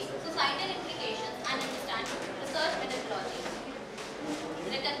 investigates societal implications, and understands research methodologies.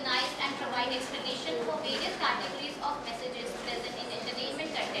 Recognize and provide explanation for various categories of messages present in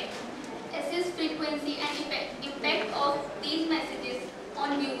entertainment content. Assess frequency and impact of these messages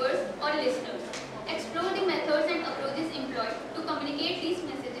on viewers or listeners. Explore the methods and approaches employed to communicate these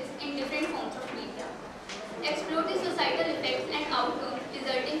messages in different forms of media. Explore the societal effects and outcomes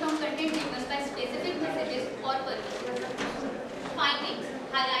resulting from content given by specific messages or purposes. Findings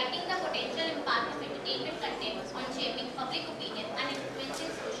highlighting the potential impact of entertainment content on shaping public opinion and influencing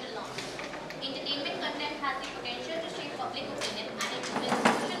social norms. Entertainment content has the potential to shape public opinion and influence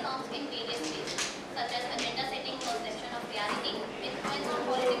social norms in various ways, such as agenda setting, perception of reality, influence on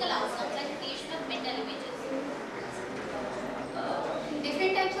political outcomes, and creation of mental images.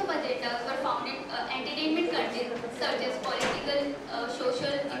 Different types of agendas were found in entertainment content, such as political,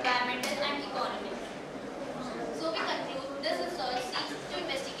 social, environmental, and economic. So we conclude this research seeks to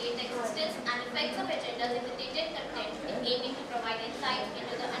investigate the existence and effects of agendas in entertainment content, aiming to provide insight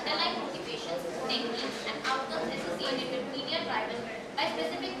into the underlying motivations, techniques, and outcomes associated with media driven by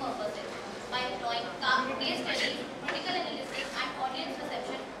specific purposes. By employing case studies, critical analysis, and audience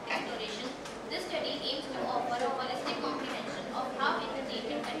perception exploration, this study aims to offer a holistic comprehension of how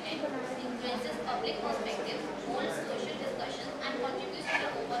voices public perspectives, holds social discussions, and contributes to the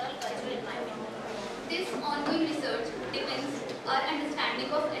overall cultural environment. This ongoing research deepens our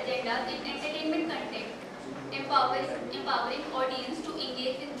understanding of agendas in entertainment content, empowering audience to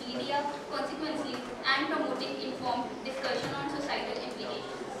engage with media consequently, and promoting informed discussion on societal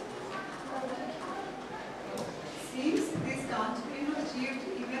implications. Seems this can't be achieved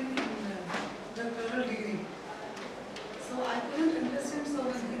even in the federal degree. So I couldn't understand so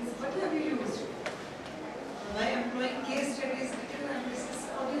many things. What have you used? By employing case studies, detailed analysis,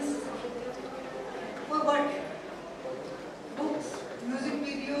 audiences. For what? Books, music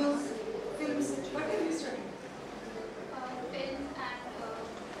videos, films. What have you studied? Films and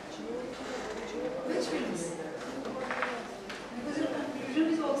Which films? Because your conclusion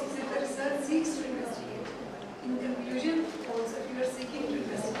is also that the research seeks to investigate. In conclusion, also if you are seeking to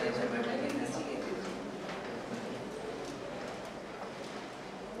investigate, what have you investigated?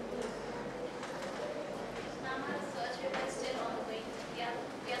 Ma'am, our research paper is still ongoing. We have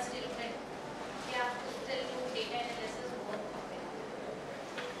to still do data analysis work.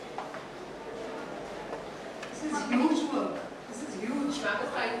 This is huge work. This is huge.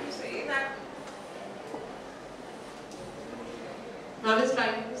 I was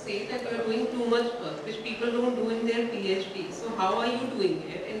trying to say that you are doing too much work, which people don't do in their PhD. So how are you doing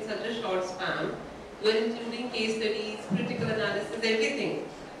it in such a short span? You are including case studies, critical analysis, everything.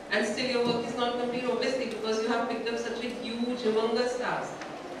 And still your work is not complete, obviously, because you have picked up such a huge, humongous task.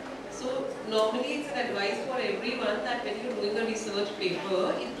 So normally it's an advice for everyone that when you're doing a research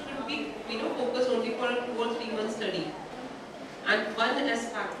paper, it should be focused only for a 2 or 3 month study. And one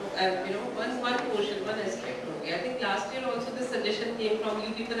aspect, one portion, one aspect only. I think last year also this suggestion came from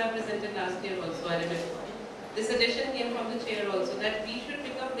you people have presented last year also, I remember. The suggestion came from the chair also that we should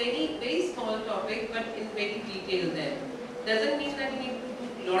pick up very, very small topic but in very detail then. Doesn't mean that you need to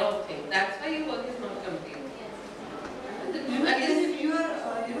do a lot of things. That's why your work is not complete. If you are,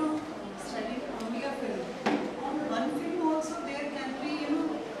 studying only a film, on one film also there can be,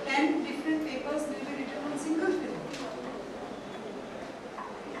 10 different papers will be written on single film.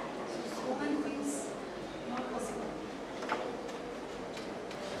 So many things not possible.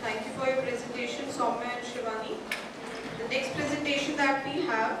 Thank you for your presentation, Soumya and Shivani. The next presentation that we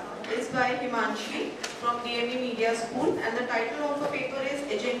have is by Himanshi from DME Media School, and the title of the paper is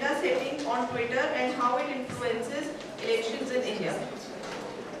Agenda Setting on Twitter and How It Influences Elections in India.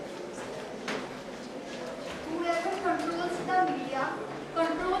 Whoever controls the media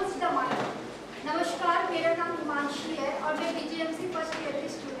controls the mind. नमस्कार, मेरा नाम हिमांशी है और मैं BGMC first year की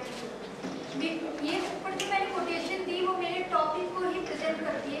student हूँ। ये ऊपर जो मैंने कोटेशन दी वो मेरे टॉपिक को ही प्रेजेंट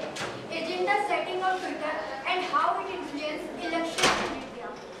करती है, agenda setting on Twitter and how it influence election in India.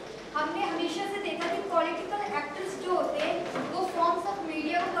 हमने हमेशा से देखा कि पॉलिटिकल एक्टर्स जो होते हैं वो फॉर्म्स ऑफ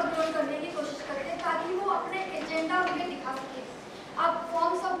मीडिया को कंट्रोल करने की कोशिश करते हैं ताकि वो अपने एजेंडा हमें दिखा सके। अब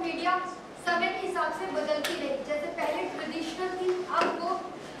फॉर्म्स ऑफ मीडिया समय के हिसाब से बदलती रही, जैसे पहले ट्रेडिशनल थी, अब वो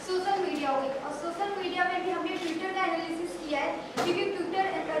सोशल मीडिया हो गई। और सोशल मीडिया में भी हमने ट्विटर का एनालिसिस किया है क्योंकि ट्विटर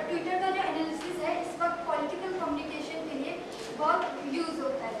का जो एनालिसिस है इस वक्त पॉलिटिकल कम्युनिकेशन के लिए बहुत यूज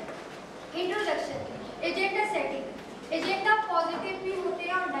होता है। Introduction, agenda setting. Agenda positive भी होते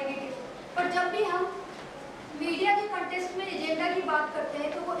हैं और नेगेटिव, पर जब भी हम मीडिया के कंटेक्स्ट में एजेंडा की बात करते हैं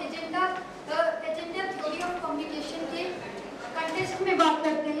तो वो एजेंडा थ्योरी ऑफ कम्युनिकेशन के कंटेक्स्ट में बात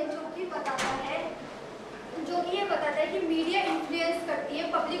करते हैं, जो कि ये बताता है कि मीडिया इन्फ्लुएंस करती है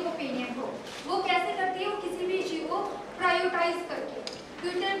पब्लिक ओपिनियन को। वो कैसे करती है? वो किसी भी इश्यू को प्रायोरिटाइज करके।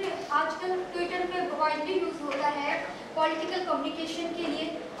 आजकल ट्विटर पे वाइडली यूज होता है पॉलिटिकल कम्युनिकेशन के लिए,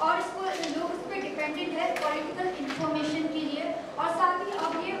 और इसको लोग उस पर डिपेंडेंट है पॉलिटिकल इंफॉर्मेशन के लिए, और साथ ही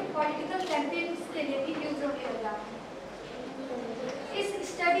अब ये पॉलिटिकल कैंपेन्स के लिए भी यूज होने लगा। इस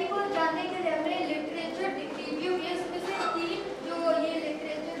स्टडी को जानने के लिए हमने लिटरेचर रिव्यू किया, उसमें से 3 जो ये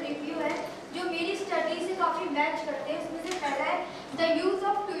लिटरेचर रिव्यू है जो मेरी स्टडी से काफ़ी मैच करते हैं। उसमें से पहला है the use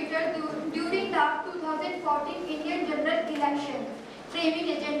of Twitter during the 2014 Indian general election, framing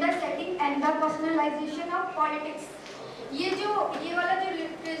agenda setting and the personalisation of politics. ये वाला जो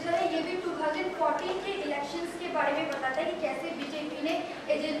लिटरेचर है ये भी 2014 के इलेक्शंस के बारे में बताता है कि कैसे बीजेपी ने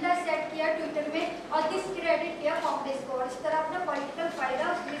एजेंडा सेट किया ट्विटर में और डिसक्रेडिट किया कांग्रेस को, और इस तरह अपना पॉलिटिकल फायदा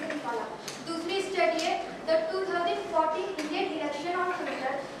उसमें से निकाला। दूसरी स्टडी है the 2014 Indian election on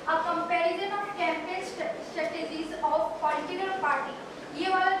Twitter, a comparison of campaign strategies of political party. ये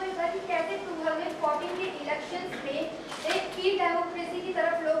वाला जो था कि कैसे 2014 के इलेक्शंस में एक ई डेमोक्रेसी की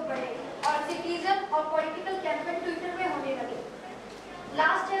तरफ लोग बढ़े और सिटीजन और पॉलिटिकल कैंपेन ट्विटर में होने लगे।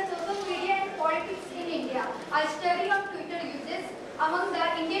 लास्ट है social media and politics in India, a study on Twitter uses among the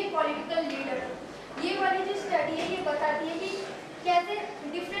Indian political leader. ये वाली जो स्टडी है ये बताती है कि कैसे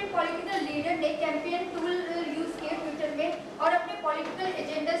डिफरेंट पॉलिटिकल लीडर ने कैंपेन टूल यूज किए ट्विटर में और अपने पॉलिटिकल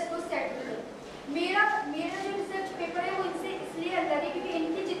एजेंडास को सेट किए। मेरा जो रिसर्च पेपर है वो इनसे इसलिए अलग है क्योंकि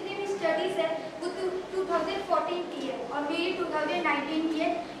इनकी जितनी भी स्टडीज है वो 2014 की है और मेरी 2019 की है।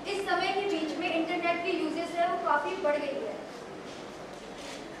 इस समय के बीच में इंटरनेट की यूजेस है वो काफ़ी बढ़ गई है।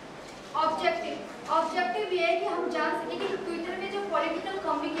 ऑब्जेक्टिव ये है कि हम जान सकें कि ट्विटर में जो पॉलिटिकल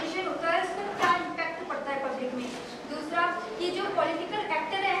कम्युनिकेशन होता है उसका क्या इम्पैक्ट पड़ता है पब्लिक में। दूसरा कि जो पॉलिटिकल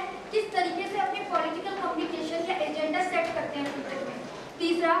एक्टर है किस तरीके से अपने पॉलिटिकल कम्युनिकेशन या एजेंडा सेट करते हैं ट्विटर में।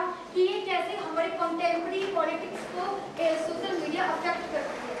 तीसरा कि ये कैसे हमारे कंटेम्प्रेरी पॉलिटिक्स को सोशल मीडिया अफेक्ट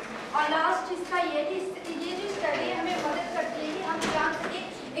करती है। और लास्ट इसका ये है कि ये जो स्टडी हमें मदद करती है कि हम जान सकें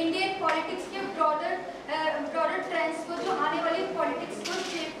इंडियन पॉलिटिक्स के ब्रॉडर ट्रेंड्स को जो आने वाली पॉलिटिक्स को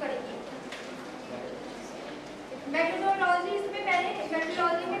शेप करेगी। मेट्रोलॉजी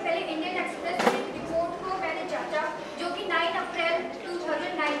में पहले इंडियन एक्सप्रेस की रिपोर्ट को मैंने जांचा जो कि 9 अप्रैल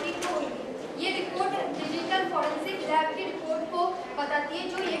 2019 को हुई थी। ये रिपोर्ट डिजिटल फॉरेंसिक लैब की रिपोर्ट को बताती है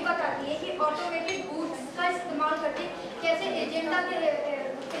जो ये बताती है कि ऑटोमेटेड बूथ्स का इस्तेमाल करके कैसे एजेंडा के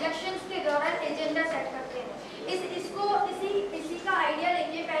इलेक्शंस के दौरान एजेंडा सेट करते हैं। इसी का आइडिया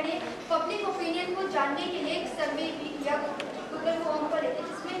लेके मैंने पब्लिक ओपिनियन को जानने के लिए एक सर्वे भी किया गूगल फॉर्म को लेकर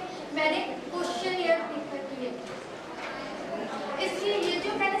जिसमें मैंने क्वेश्चन ईयर किए। इसलिए ये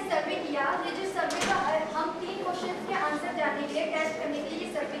जो मैंने सर्वे किया ये जो सर्वे का हम 3 क्वेश्चन के आंसर जानने के लिए टेस्ट करने के लिए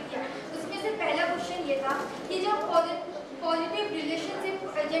सर्वे किया। उसमें से पहला क्वेश्चन ये था कि जब पॉजिटिव रिलेशनशिप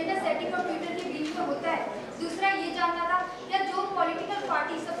एजेंडा सेटिंग और ट्विटर के बीच में होता है। दूसरा ये जानना था क्या जो पॉलिटिकल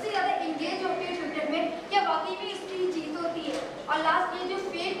पार्टी सबसे ज़्यादा एंगेज होती है ट्विटर में क्या वाकई में इसकी जीत होती है। और लास्ट ये जो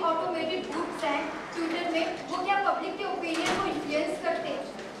फेक ऑटोमेटेड ग्रुप्स हैं ट्विटर में वो क्या पब्लिक के ओपिनियन को इन्फ्लुएंस करते हैं।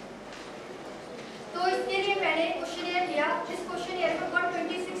 तो इसके लिए मैंने क्वेश्चनियर किया। इस क्वेश्चनियर में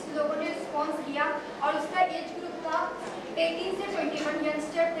 126 लोगों ने रिस्पॉन्स किया और उसका एज ग्रुप था 18 से 21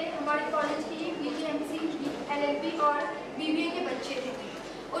 यंगस्टर थे। हमारे कॉलेज की BGMC, LLB और BBA के बच्चे थे।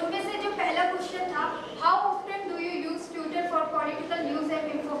 उनमें से जो पहला क्वेश्चन था how often do you use Twitter for political news and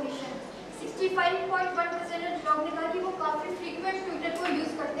information. 65.1% लोगों ने कहा कि वो काफ़ी फ्रीक्वेंट ट्विटर को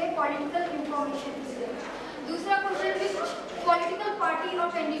यूज़ करते हैं पॉलिटिकल इंफॉर्मेशन के लिए। दूसरा क्वेश्चन विच पॉलिटिकल पार्टी और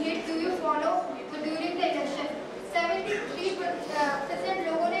candidate do you follow during the election. 73%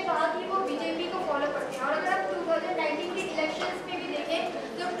 लोगों ने कहा कि वो बीजेपी को फॉलो करते हैं। और अगर आप 2019 के इलेक्शंस में भी देखें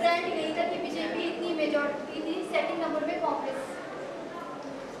तो ट्रेंड यही था कि बीजेपी इतनी मेजॉरिटी थी, सेकंड नंबर में Congress.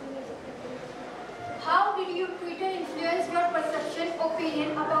 How did you Twitter influence your perception, opinion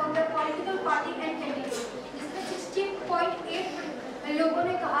about the political party and candidate? जिसमें 60.8 लोगों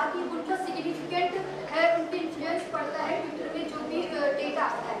ने कहा कि उनका सिग्निफिकेंट है, उनके इन्फ्लुएंस पड़ता है ट्विटर में जो भी डेटा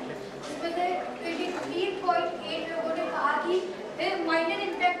आता है। इसमें से 23.8 लोगों ने कहा कि माइनर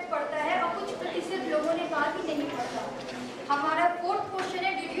इम्पैक्ट पड़ता है और कुछ प्रतिशत लोगों ने कहा कि नहीं पड़ता। हमारा 4th क्वेश्चन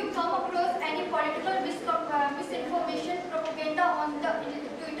है did you come across any political misinformation propaganda on the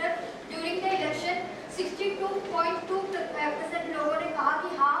Twitter during the election. 62.2% लोगों ने कहा कि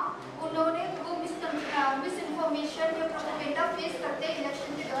हाँ उन्होंने वो मिसइंफॉर्मेशन या प्रोपेगेंडा फेस करते हैं इलेक्शन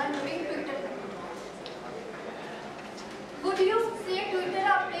के दौरान during Twitter. Would you say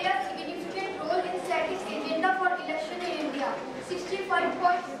Twitter play a significant role in setting agenda for election in India?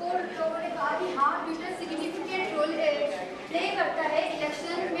 65.4 लोगों ने कहा कि हाँ ट्विटर सिग्निफिकेंट रोल प्ले करता है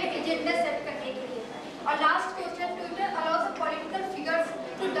इलेक्शन में एजेंडा सेट करने के लिए। और last question Twitter allows the political figures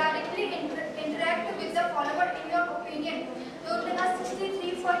to directly interact with the follower in your opinion। तो उन्होंने कहा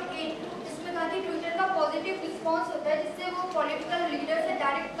 63.8 इसमें कहा कि ट्विटर का पॉजिटिव रिस्पॉन्स होता है जिससे वो पॉलिटिकल लीडर से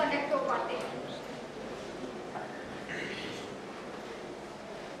डायरेक्ट कनेक्ट हो पाते हैं।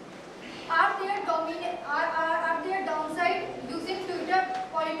 Are there downside using Twitter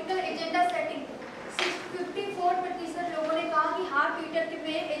political agenda setting? 54% लोगों ने कहा कि हाँ ट्विटर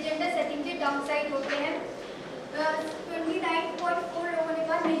में एजेंडा सेटिंग के डाउनसाइड होते हैं। 29.4 लोगों ने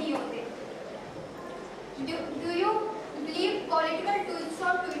कहा नहीं होते। Do you believe political tools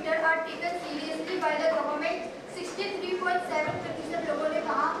on Twitter are taken seriously by the government? 63.7% लोगों ने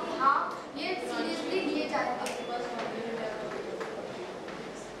कहा कि हाँ ये सीरियसली लिए जाते हैं।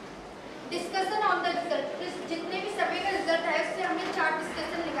 Discussion on the result. जितने भी सर्वे का रिजल्ट है उससे हमने 4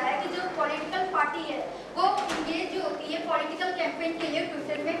 डिस्कशन लिखाया कि जो पॉलिटिकल पार्टी है वो इंगेज जो होती है पॉलिटिकल कैंपेन के लिए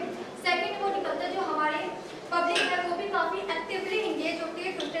ट्विटर में। सेकंड वो निकलता है जो हमारे पब्लिक है वो भी काफ़ी एक्टिवली इंगेज होती है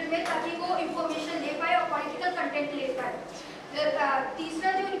ट्विटर में ताकि वो इंफॉर्मेशन ले पाए और पॉलिटिकल कंटेंट ले पाए। तीसरा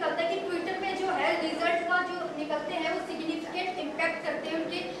जो निकलता है कि ट्विटर में जो है रिजल्ट का जो निकलते हैं वो सिग्निफिकेंट इम्पैक्ट करते हैं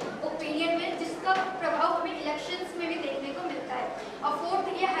उनके ओपिनियन में जिसका प्रभाव हमें इलेक्शंस में भी देखने को मिलता है। और 4th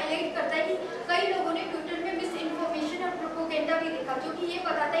ये हाईलाइट करता है कि कई लोगों ने ट्विटर में मिस इन्फॉर्मेशन और प्रोपेगेंडा भी देखा जो कि ये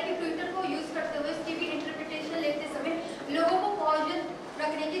बताता है कि ट्विटर को यूज़ करते हुए इसकी भी इंटरप्रिटेशन लेते समय लोगों को पॉजिटिव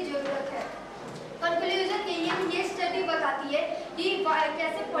रखने की जरूरत है। बताती है कि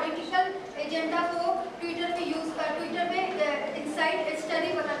कैसे पॉलिटिकल एजेंडा को ट्विटर पे यूज कर, ट्विटर पे इनसाइड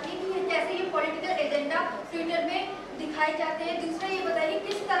स्टडी बताती है कि कैसे ये पॉलिटिकल एजेंडा ट्विटर में दिखाए जाते हैं। दूसरा ये बताइए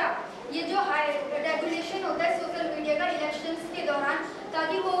किस तरह ये जो रेगुलेशन होता है सोशल मीडिया का इलेक्शंस के दौरान,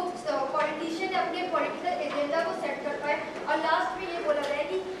 ताकि वो पॉलिटिशियन अपने पॉलिटिकल एजेंडा को सेट कर पाए। और लास्ट में ये बोला जाए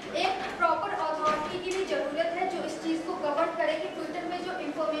कि एक प्रॉपर अथॉरिटी की भी जरूरत है जो इस चीज़ को कवर करे कि ट्विटर में जो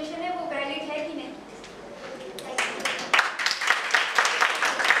इंफॉर्मेशन है वो वैलिड है कि नहीं।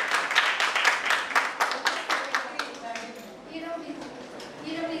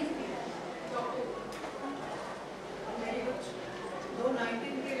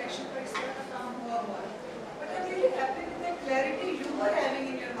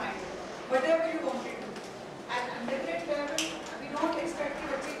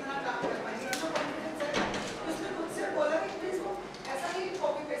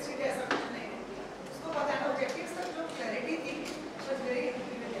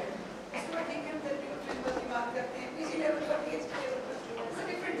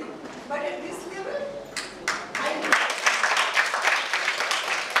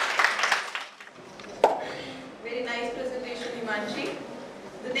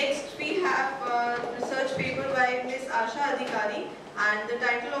 And the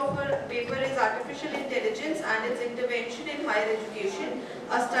title of her paper is Artificial Intelligence and its Intervention in Higher Education,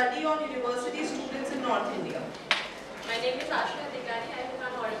 a study on university students in North India. My name is Asha Deakin, I am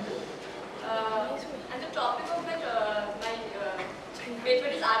from Noida. And the topic of my paper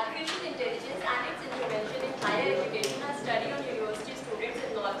is Artificial Intelligence and its Intervention in Higher Education, a study on university students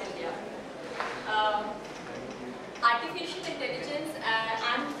in North India. Artificial intelligence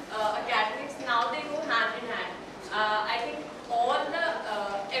and academics, now they go hand in hand. I think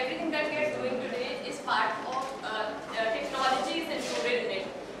everything that we are doing today is part of technology is included in it.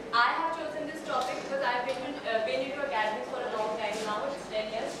 I have chosen this topic because I have been into academics for a long time now, it's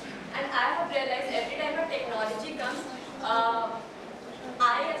 10 years, and I have realized every time a technology comes,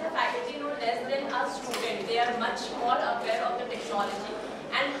 I as a faculty know less than a student. They are much more aware of the technology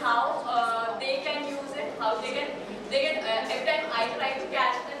and how they can use it, how they can every time I try to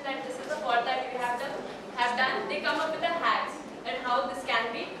catch them that this is the fault that we have done, they come up with the hacks and how this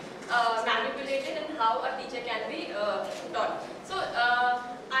can be manipulated and how a teacher can be taught. So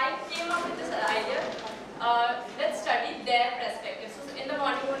I came up with this idea, let's study their perspective. So in the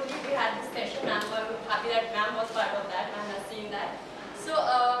morning only we had this session, I'm happy that ma'am was part of that, ma'am has seen that. So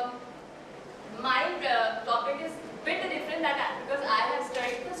my topic is a bit different because I have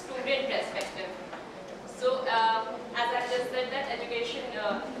studied the student perspective. So as I just said that education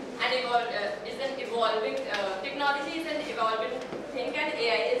is an evolving, technology is an evolving thing and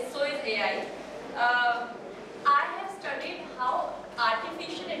so is AI. I have studied how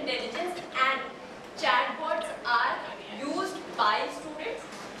artificial intelligence and chatbots are used by students.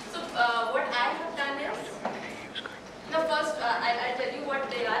 So what I have done is, now first I'll tell you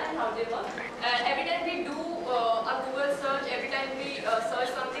what they are and how they work. Every time we do a Google search, every time we search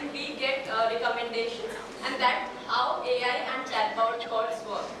something, we get recommendations, and that's how AI and chatbots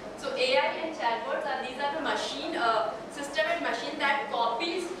work. So AI and chatbots these are the machine, system and machine that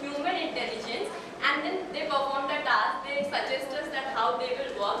copies human intelligence, and then they perform the task, they suggest us that how they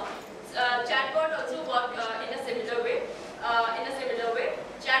will work. Chatbot also work in a similar way.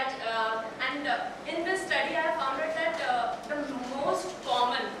 In this study I found out that the most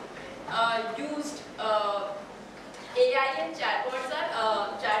common used AI and chatbots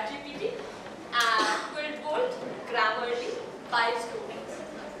are ChatGPT, Quillbolt, Grammarly by students.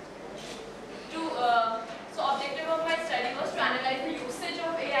 So objective of my study was to analyze the usage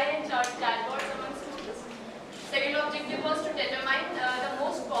of AI and chatbots among students. Second objective was to determine the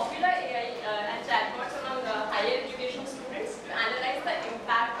most popular AI and chatbots among higher education students, to analyze the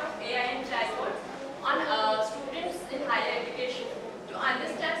impact of AI and chatbots on students in higher education, to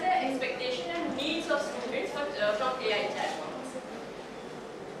understand the expectation and needs of students from AI and chatbots.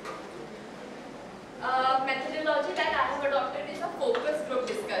 Methodology that I have adopted is a focus group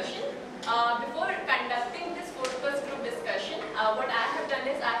discussion. Before conducting this focus group discussion, what I have done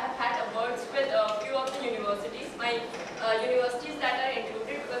is I have had words with a few of the universities, my universities that are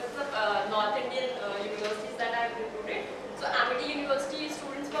included, because of North Indian universities that are included. So Amity University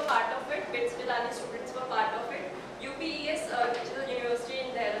students were part of it, BITS Villani students were part of it, UPES, which is a university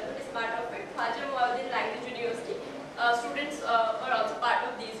in Delhi, is part of it, Khaja Muazzin Language University, students were also part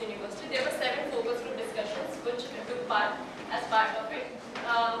of these universities. There were 7 focus group discussions which took part as part of it.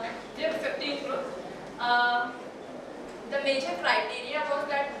 There were 15 groups. The major criteria was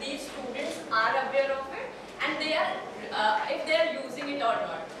that these students are aware of it and they are, if they are using it or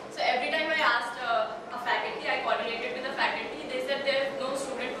not. So every time I asked a faculty, I coordinated with a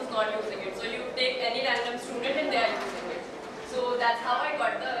that's how I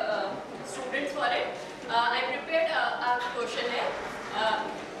got the students for it. I prepared a questionnaire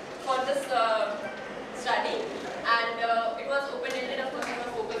for this study, and it was open-ended, of course, in a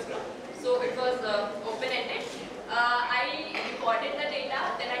focus group. So it was open-ended. I recorded the data,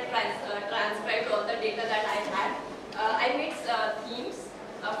 then I transcribed all the data that I had. I made themes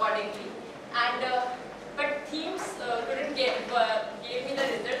accordingly, and but themes couldn't give me the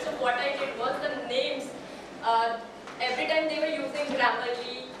results. So what I did was the names. Every time they were using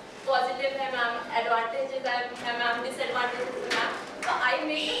Grammarly, positive है ma'am, advantages है ma'am, disadvantages है ma'am. So I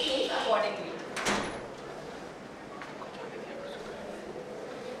made the themes accordingly.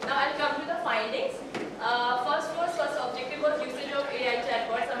 Now I'll come to the findings. First objective was usage of AI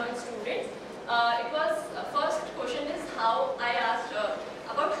chatbots among students. First question is how I asked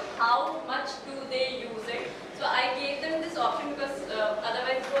about how much do they use it. So I gave them this option because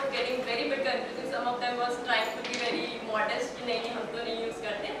otherwise it was getting very bit confusing. Some of them was trying to be very modest, कि नहीं हम तो नहीं use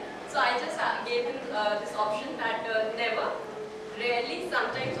करते. So I just gave them this option that never, rarely,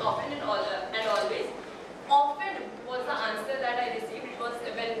 sometimes, often, and always. Often was the answer that I received. It was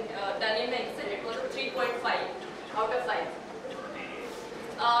when done in Excel. It was a 3.5 out of 5.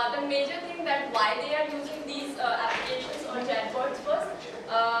 The major thing that why they are using these applications or chatbots was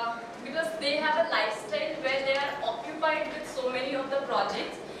because they have a lifestyle where they are occupied with so many of the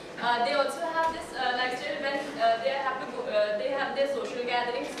projects. They also have this lifestyle when they have their social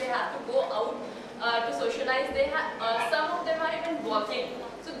gatherings. They have to go out to socialize. Some of them are even working,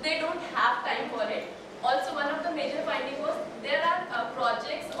 so they don't have time for it. Also, one of the major findings was there are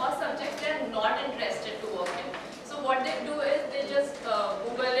projects or subjects they are not interested to work in. So what they do is they just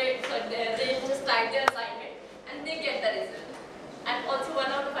Google it, so they just type their assignment and they get the result. And also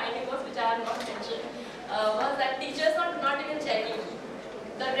one of the findings was, which I have not mentioned, was that teachers are not even checking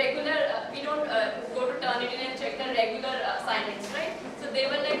the regular, we don't go to Turnitin and check the regular assignments, right? So they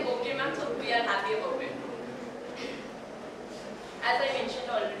were like, okay ma'am, so we are happy about it. As I mentioned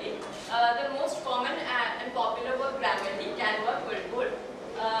already, the most common and popular were Grammarly, Canva, Gobind.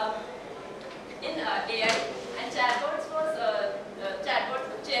 In AI, and chatbots was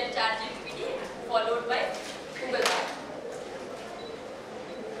ChatGPT followed by Google.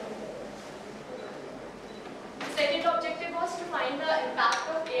 Second objective was to find the impact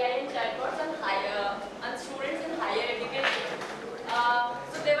of AI and chatbots on students in higher education.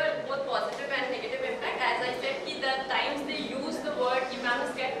 So they were both positive and negative impact. As I said, the times they use the word कि ma'am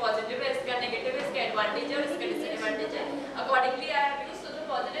इसका positive है, इसका negative है, इसका advantage है और इसका disadvantage है. Accordingly, I have used. So the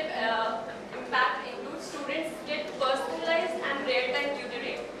positive impact includes students get personalized and real-time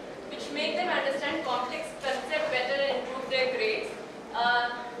tutoring, which make them understand complex concepts better and improve their grades.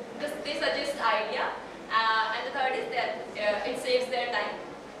 They suggest idea, and the third is that it saves their time.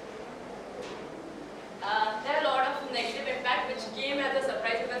 There are a lot of negative impact which came as a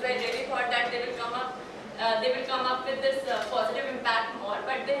surprise because I really thought that they will come up with this positive impact more,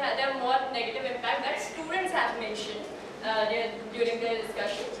 but there are more negative impact that students have mentioned during their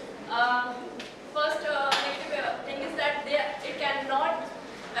discussion. First negative thing is that they cannot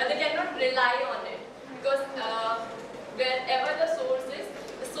rely on it because wherever the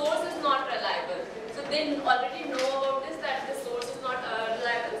source is not reliable. So they already know about this, that the source is not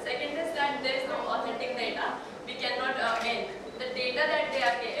reliable. Second is that there is no authentic data. We cannot the data that they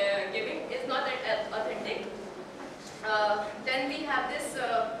are giving is not that authentic. Then we have this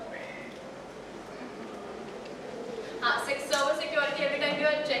server security. Every time you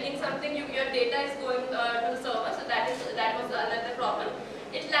are checking something, your data is going to the server. So that was another problem.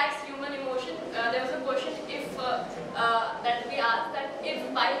 It lacks human emotion. There was a question that we asked that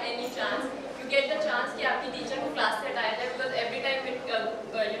if by any chance you get the chance कि आपकी teacher को class से हटाया जाए, because every time this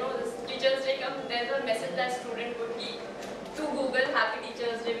Teachers Day comes, there's a message that student would be to Google Happy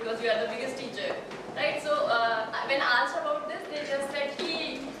Teachers Day because you are the biggest teacher, right? So when asked about this, they just said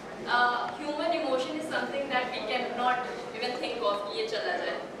that human emotion is something that we cannot even think of कि ये चला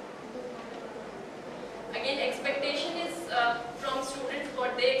जाए. Again, expectation is from students,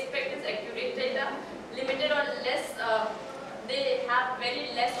 what they expect is accurate data, limited or less, they have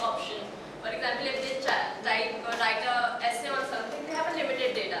very less option. For example, if they write an essay on something, they have a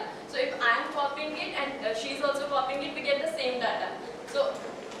limited data. So if I am copying it and she is also copying it, we get the same data. So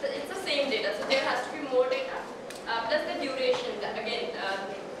it's the same data, so there has to be more data. Plus the duration, again,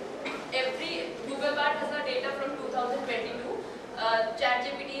 every Google Bard has a data from 2022.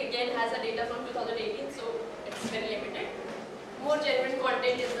 ChatGPT again has a data from 2018, so it's very limited. More genuine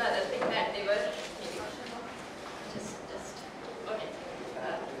content is the other thing that they were giving. Okay.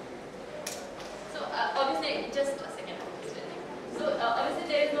 So obviously, just a second. So obviously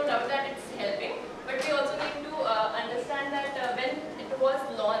there is no doubt that it's helping, but we also need to understand that when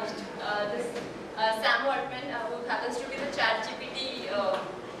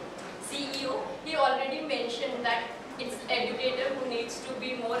in that it's educator who needs to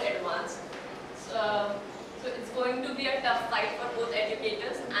be more advanced. So it's going to be a tough fight for both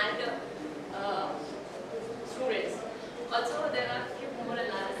educators and students. Also, there are a few more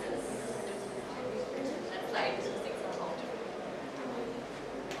analysis that slide is missing somehow.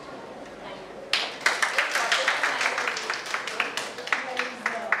 Thank you.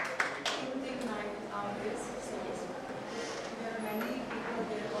 There are many people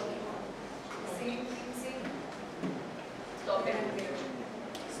there working on the same topic.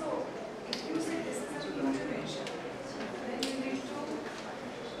 So, if you say this is an intervention, then you need to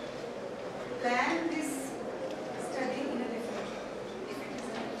plan this study in a different way, if it is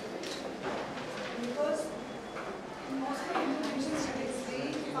an intervention. Because in most of the intervention studies, we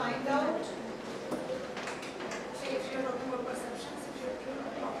find out, say if you are talking about perceptions, if you are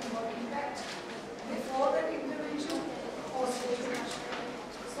talking about impact, before that intervention, also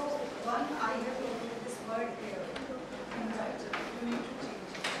so one, I have to put this word here, impact, you need to change it.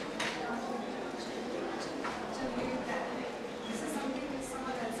 This is something which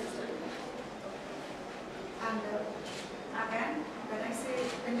someone else is doing. And again, when I say,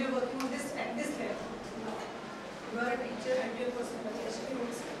 when you're working on this at this level, you are a teacher and you're a person who is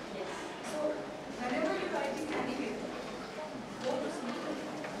also. So, whenever you're writing any paper, go to something,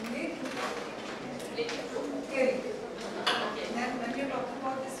 make it theory. Then when you're talking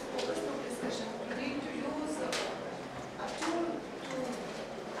about this focus group discussion, you need to use a tool to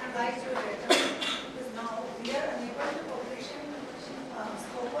analyze your data. Because now we are unable to publish in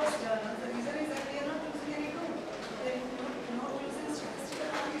Scopus journal. The reason is that we are not using any tool. We are not using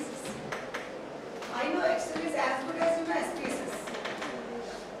statistical analysis. I know Excel is as good as SPSS.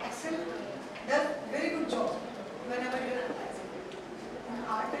 Excel does very good job whenever you are analyzing. In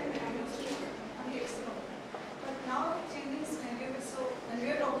our time, we used to use only Excel. But now changing scenario is so, when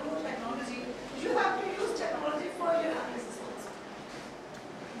we are talking about technology, you have to use technology for your analysis also.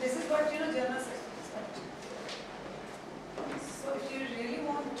 This is what journals expect. So if you really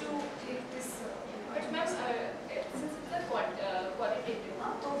want to take this, But ma'am, since it's a qualitative,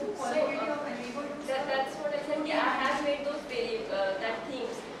 that's what I said. Yeah, I have made those that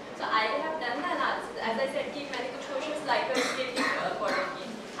themes. So I have done the analysis. As I said, keep many questions like a accordingly.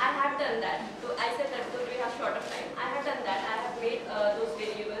 I have done that. So I said that because we have short of time. I have done that. I have made those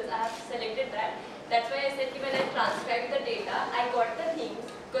variables. I have selected that. That's why I said when I transcribed the data, I got the themes.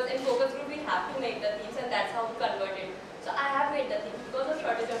 Because in focus group we have to make the themes, and that's how we convert it. So I have made the themes. Because of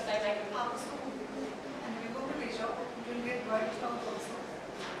shortage of time, I couldn't. and we go to leisure, you will get word cloud also.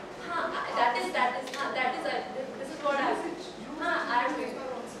 This is what I have. I am doing.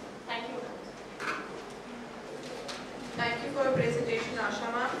 Thank you. Thank you for your presentation,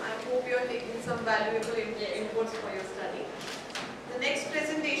 Asha ma'am. I hope you are taking some valuable inputs for your study. The next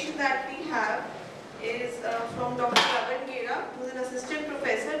presentation that we have is from Dr. Gobind, who is an assistant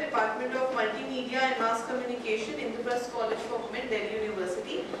professor, Department of Multimedia and Mass Communication, Indraprastha College for Women, Delhi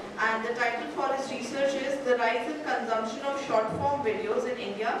University. And the title for his research is The Rise in Consumption of Short-Form Videos in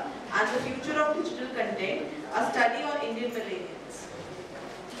India and the Future of Digital Content, a Study on Indian Millennials.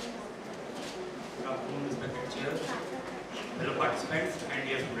 Good afternoon, respected chair, fellow participants and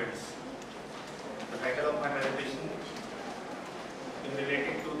dear students. The title of my presentation is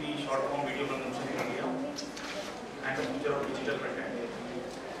related to the short form video consumption in India and the future of digital content.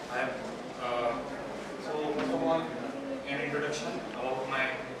 So first of all, an introduction about my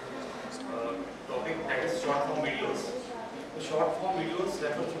topic, that is short form videos. The short form videos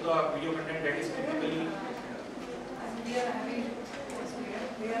refers to the video content that is typically. We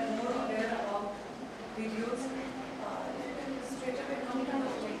are more aware about videos.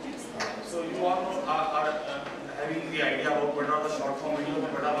 So you all are having the idea about what are the short form videos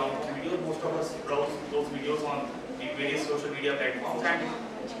and what are long form videos. Most of us browse those videos on the various social media platforms, and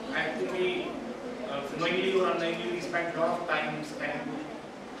I think we, knowingly or unknowingly, we spend a lot of time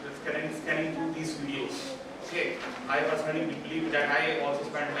scanning through these videos. Okay, I personally believe that I also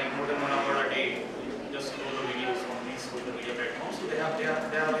spend like more than 1 hour a day just scroll the videos on these social media platforms. So they are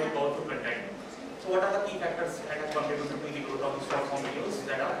very powerful content. So what are the key factors that have contributed to the growth of the short form videos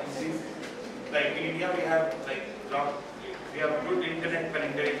that are increased? Like in India, we have good internet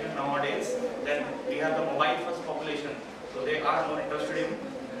penetration nowadays. Then we have the mobile first population, so they are more interested in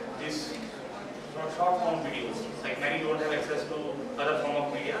these short form videos. Like many don't have access to other form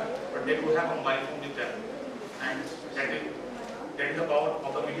of media, but they do have a mobile phone with them, and that is the power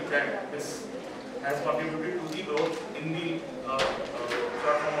of the video that this has contributed to the growth in the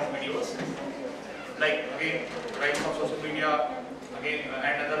short form of videos. Like again, rise of social media, again,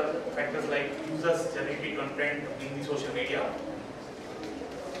 and other factors like users generating content in the social media.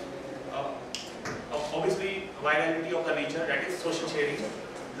 Obviously, virality of the nature, that is social sharing,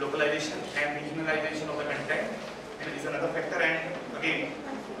 localization and regionalization of the content is another factor, and again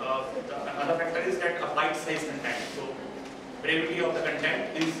another factor is that a bite-sized content. So brevity of the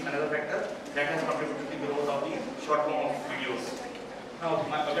content is another factor that has contributed to the growth of the short form of videos. Now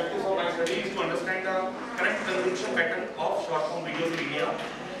my objective of my study is to understand the current consumption pattern of short form videos in India,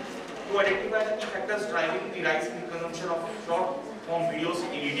 to identify the key factors driving the rise in the consumption of short form videos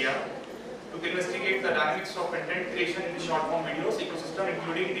in India, to investigate the dynamics of content creation in the short form videos ecosystem,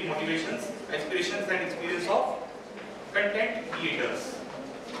 including the motivations, aspirations and experience of content creators.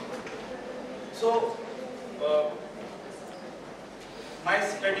 So my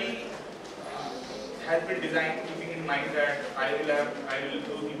study has been designed keeping in mind that I will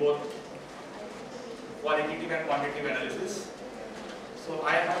do the both qualitative and quantitative analysis. So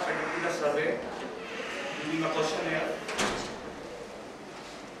I have conducted a survey using a questionnaire,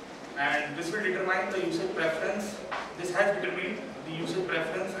 and this will determine the usage preference. This has determined the usage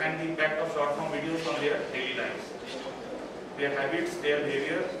preference and the impact of short form videos on their daily lives, their habits, their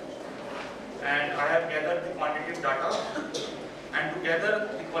behavior, and I have gathered the quantitative data, and to gather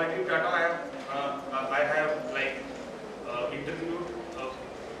the qualitative data I have interviewed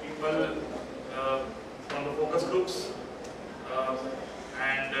people from the focus groups,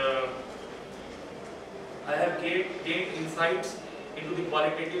 and I have gained insights into the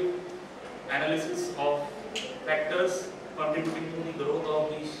qualitative analysis of factors contributing to the growth of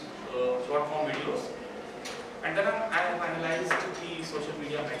these short form videos. And then I have analyzed the social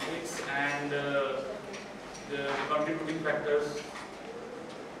media metrics and the contributing factors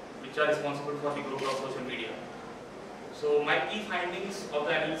which are responsible for the growth of social media. So my key findings of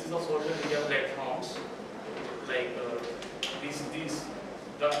the analysis of social media platforms, like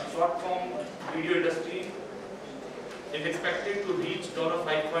the short form video industry is expected to reach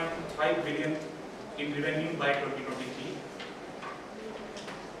 $5.5 billion in revenue by 2023.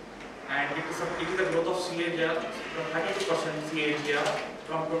 And it is a growth of CAGR from 32% CAGR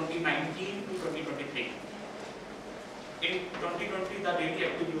from 2019 to 2023. In 2020, the daily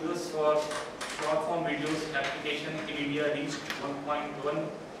active users for short form videos application in India reached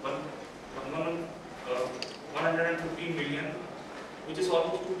 115 million, which is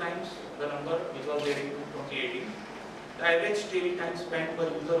almost 2 times the number which was there in 2018. The average daily time spent per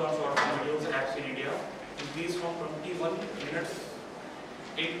user on short form videos apps in India increased from 21 minutes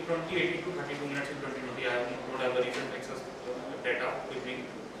in 2018 to 32 minutes in 2020. I don't have the recent access data with me.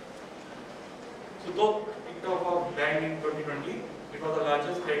 So though TikTok was banned in 2020, it was the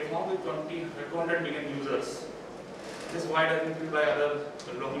largest platform with 200 million users. This is wide as influenced by other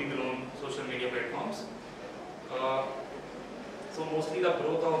locally known social media platforms. So mostly the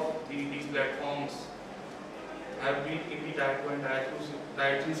growth of these platforms have been in the Tier 2 and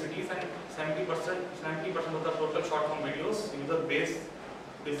Tier 3 cities, and 70% of the total short form videos user base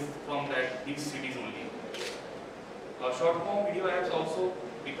is from these cities only. Short form video apps also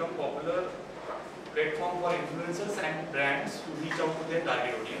become popular platform for influencers and brands to reach out to their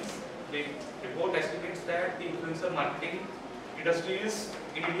target audience. The report estimates that the influencer marketing industries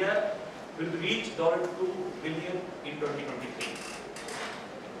in India will reach $2 billion in 2023.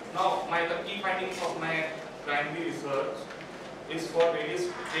 Now, the key findings of my primary research is for various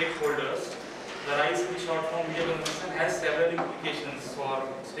stakeholders. The rise in the short form video consumption has several implications for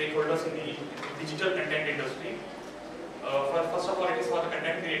stakeholders in the digital content industry. First of all, it is for the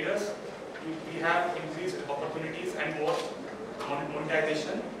content creators. We have increased opportunities and more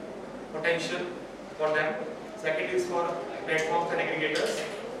monetization potential for them. Second is for platforms and aggregators.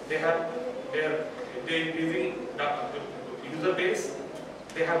 They're increasing the user base.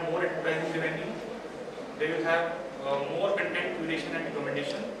 They have more advertising revenue. They will have more content curation and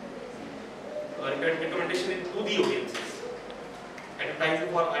recommendation to the audiences.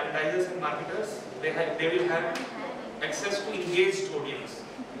 For advertisers and marketers, they will have access to engaged audience.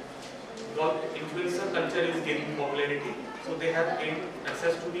 Because influencer culture is gaining popularity, so they have gained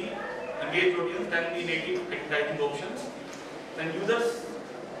access to the engaged audience than the native advertising options. Then users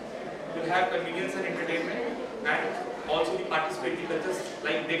will have convenience and entertainment, and also the participatory cultures,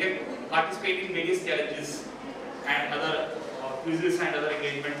 like they can participate in various challenges and other quizzes and other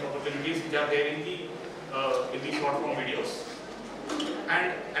engagement opportunities which are there in the short form videos.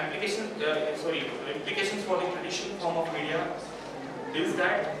 And implications for the traditional form of media is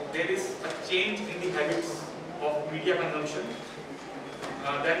that there is a change in the habits of media consumption.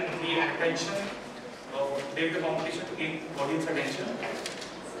 Then the attention, there is a competition to gain audience attention,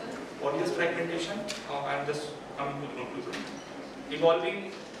 audience fragmentation. I am just coming to the conclusion.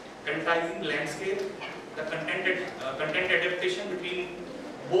 Evolving advertising landscape, the content adaptation between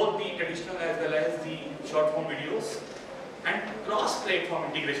both the traditional as well as the short form videos, and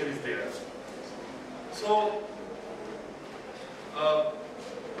cross-platform integration is there. So,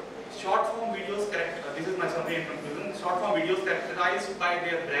 short form videos, this is my summary and conclusion. Short form videos characterized by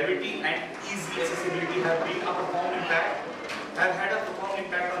their brevity and easy accessibility have had a profound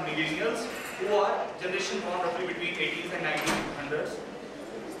impact on millennials, who are generation born roughly between 80s and 1900s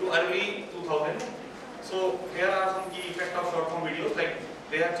to early 2000. So here are some key effects of short form videos. Like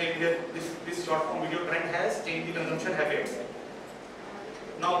they have changed this short form video trend has changed the consumption habits.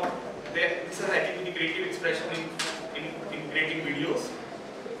 Now this has added to the creative expression in creating videos.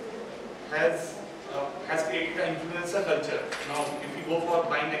 Has created an influencer culture. Now if we go for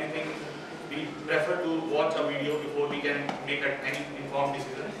buying anything, we prefer to watch a video before we can make any informed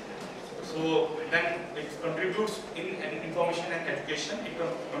decision. So then it contributes in information and education, it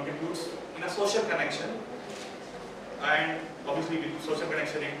contributes in a social connection, and obviously with social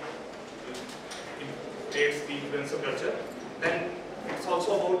connection it creates the influencer culture. Then it's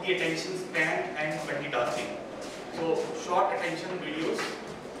also about the attention span and multitasking. So short attention videos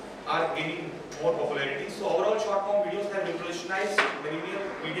are gaining more popularity. So overall short form videos have revolutionized millennial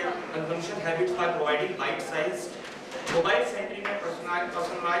media consumption habits by providing bite-sized, mobile-centric and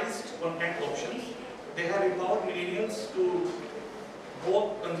personalized content options. They have empowered millennials to be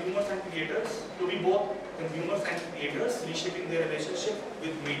both consumers and creators, reshaping their relationship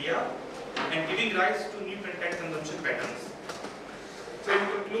with media and giving rise to new content consumption patterns. So in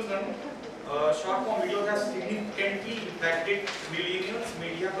conclusion, short form videos have significantly impacted millennials'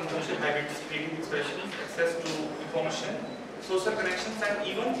 media consumption habits, creative expression, access to information, social connections, and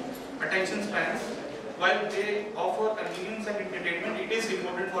even attention spans. While they offer convenience and entertainment, it is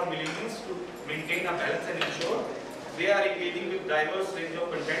important for millennials to maintain a balance and ensure they are engaging with diverse range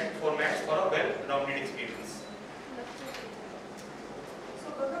of content formats for a well-rounded experience. So,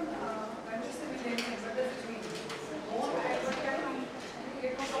 Gobind, when you say millennials, what does it mean? More advertising?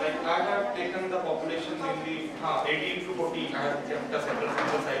 Like I have taken the population in the 18 to 40. I have kept a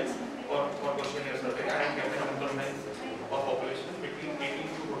sample size for questionnaire survey. I have kept a sample size of population between 18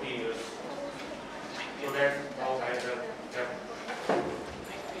 to 40 years. So that's how I have kept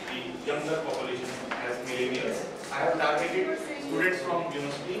the younger population as millennials. I have targeted students from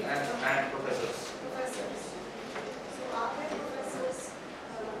university and professors. So are there professors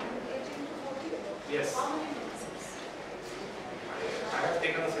 18 to 40? Yes. How many professors? I have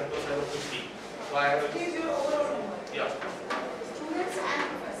taken a sample size of 50. So I have. 50 is your overall number? Yeah. Students and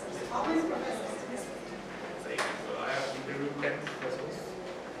professors. How many professors in this? So I have interviewed 10 professors.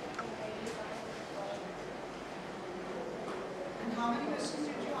 And how many questions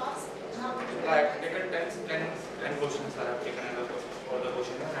did you ask? I have taken 10 questions. I have taken for the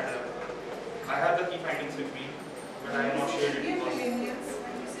questionnaire, and I have the key findings with me, but I have not shared it because. Millennials,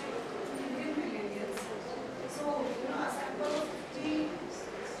 when you say Indian millennials, so a sample of 50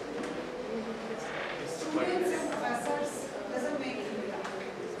 students and professors doesn't make India.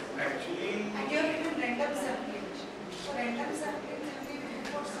 Actually. And you have given random sampling. So random sampling will be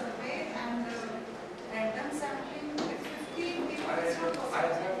before survey, and random sampling with 15 people. I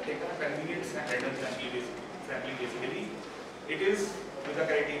have taken a convenience and random sampling basically. It is with the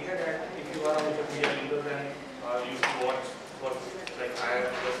criteria that if you are a social media user, then you should watch for like I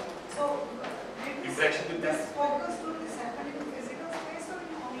have just interaction with them. This focus group is happening in physical space or in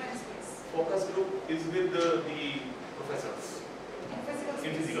online space? Focus group is with the professors. In physical space?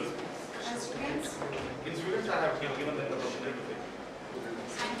 In physical space. And students? In students I have given them the questionnaire to fill.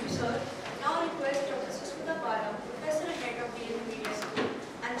 Thank you, sir. Now I request Dr. Susmita Bala, Professor and Head of DLM Media School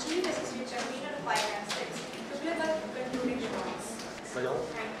and Chief Assistant Convener of ICAN6, to give us concluding remarks. Thank you,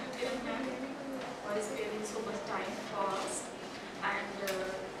 Deakin, for sparing so much time for us and to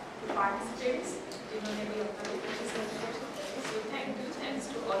participants in many of the sessions. So thanks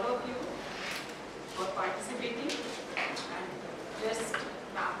to all of you for participating and just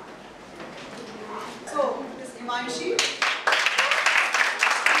now. So, Ms. Imanshi.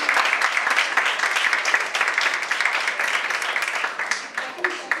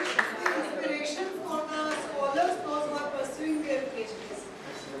 Inspiration for the scholars, those who are pursuing their PhDs.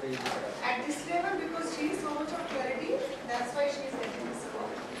 At this level, because she is so much of clarity, that's why she is getting this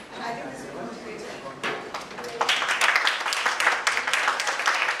award. And I think this is a great job.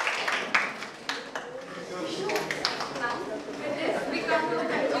 With this, we come to the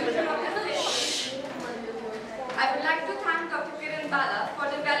conclusion of this session. I would like to thank Dr. Kiran Bala for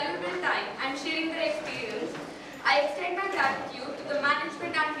the valuable time and sharing their experience. I extend my gratitude to the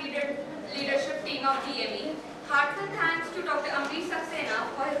management and leadership team of DME. Heartfelt thanks to Dr. Amrish Saxena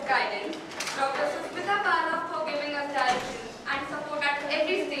for his guidance, Dr. Susmita Bala for giving us directions and support at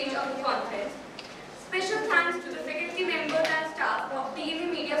every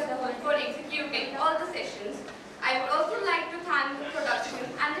I would also like to thank the production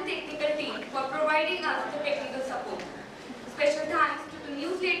and the technical team for providing us the technical support. Special thanks to the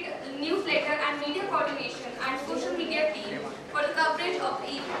newsletter and media coordination and social media team for the coverage of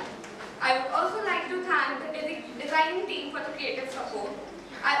the event. I would also like to thank the designing team for the creative support.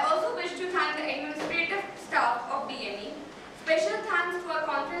 I also wish to thank the administrative staff of DME. Special thanks to our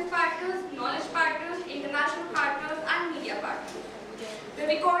conference partners, knowledge partners, international partners and media partners. The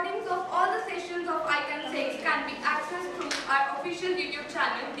recordings of all the sessions of ICAN6 can be accessed through our official YouTube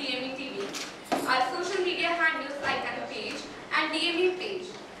channel DME TV, our social media handles ICAN page and DME page,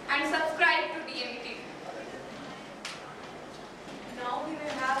 and subscribe to DME TV. Now we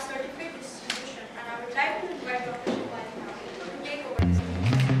will have certificate distribution, and I would like to invite Dr.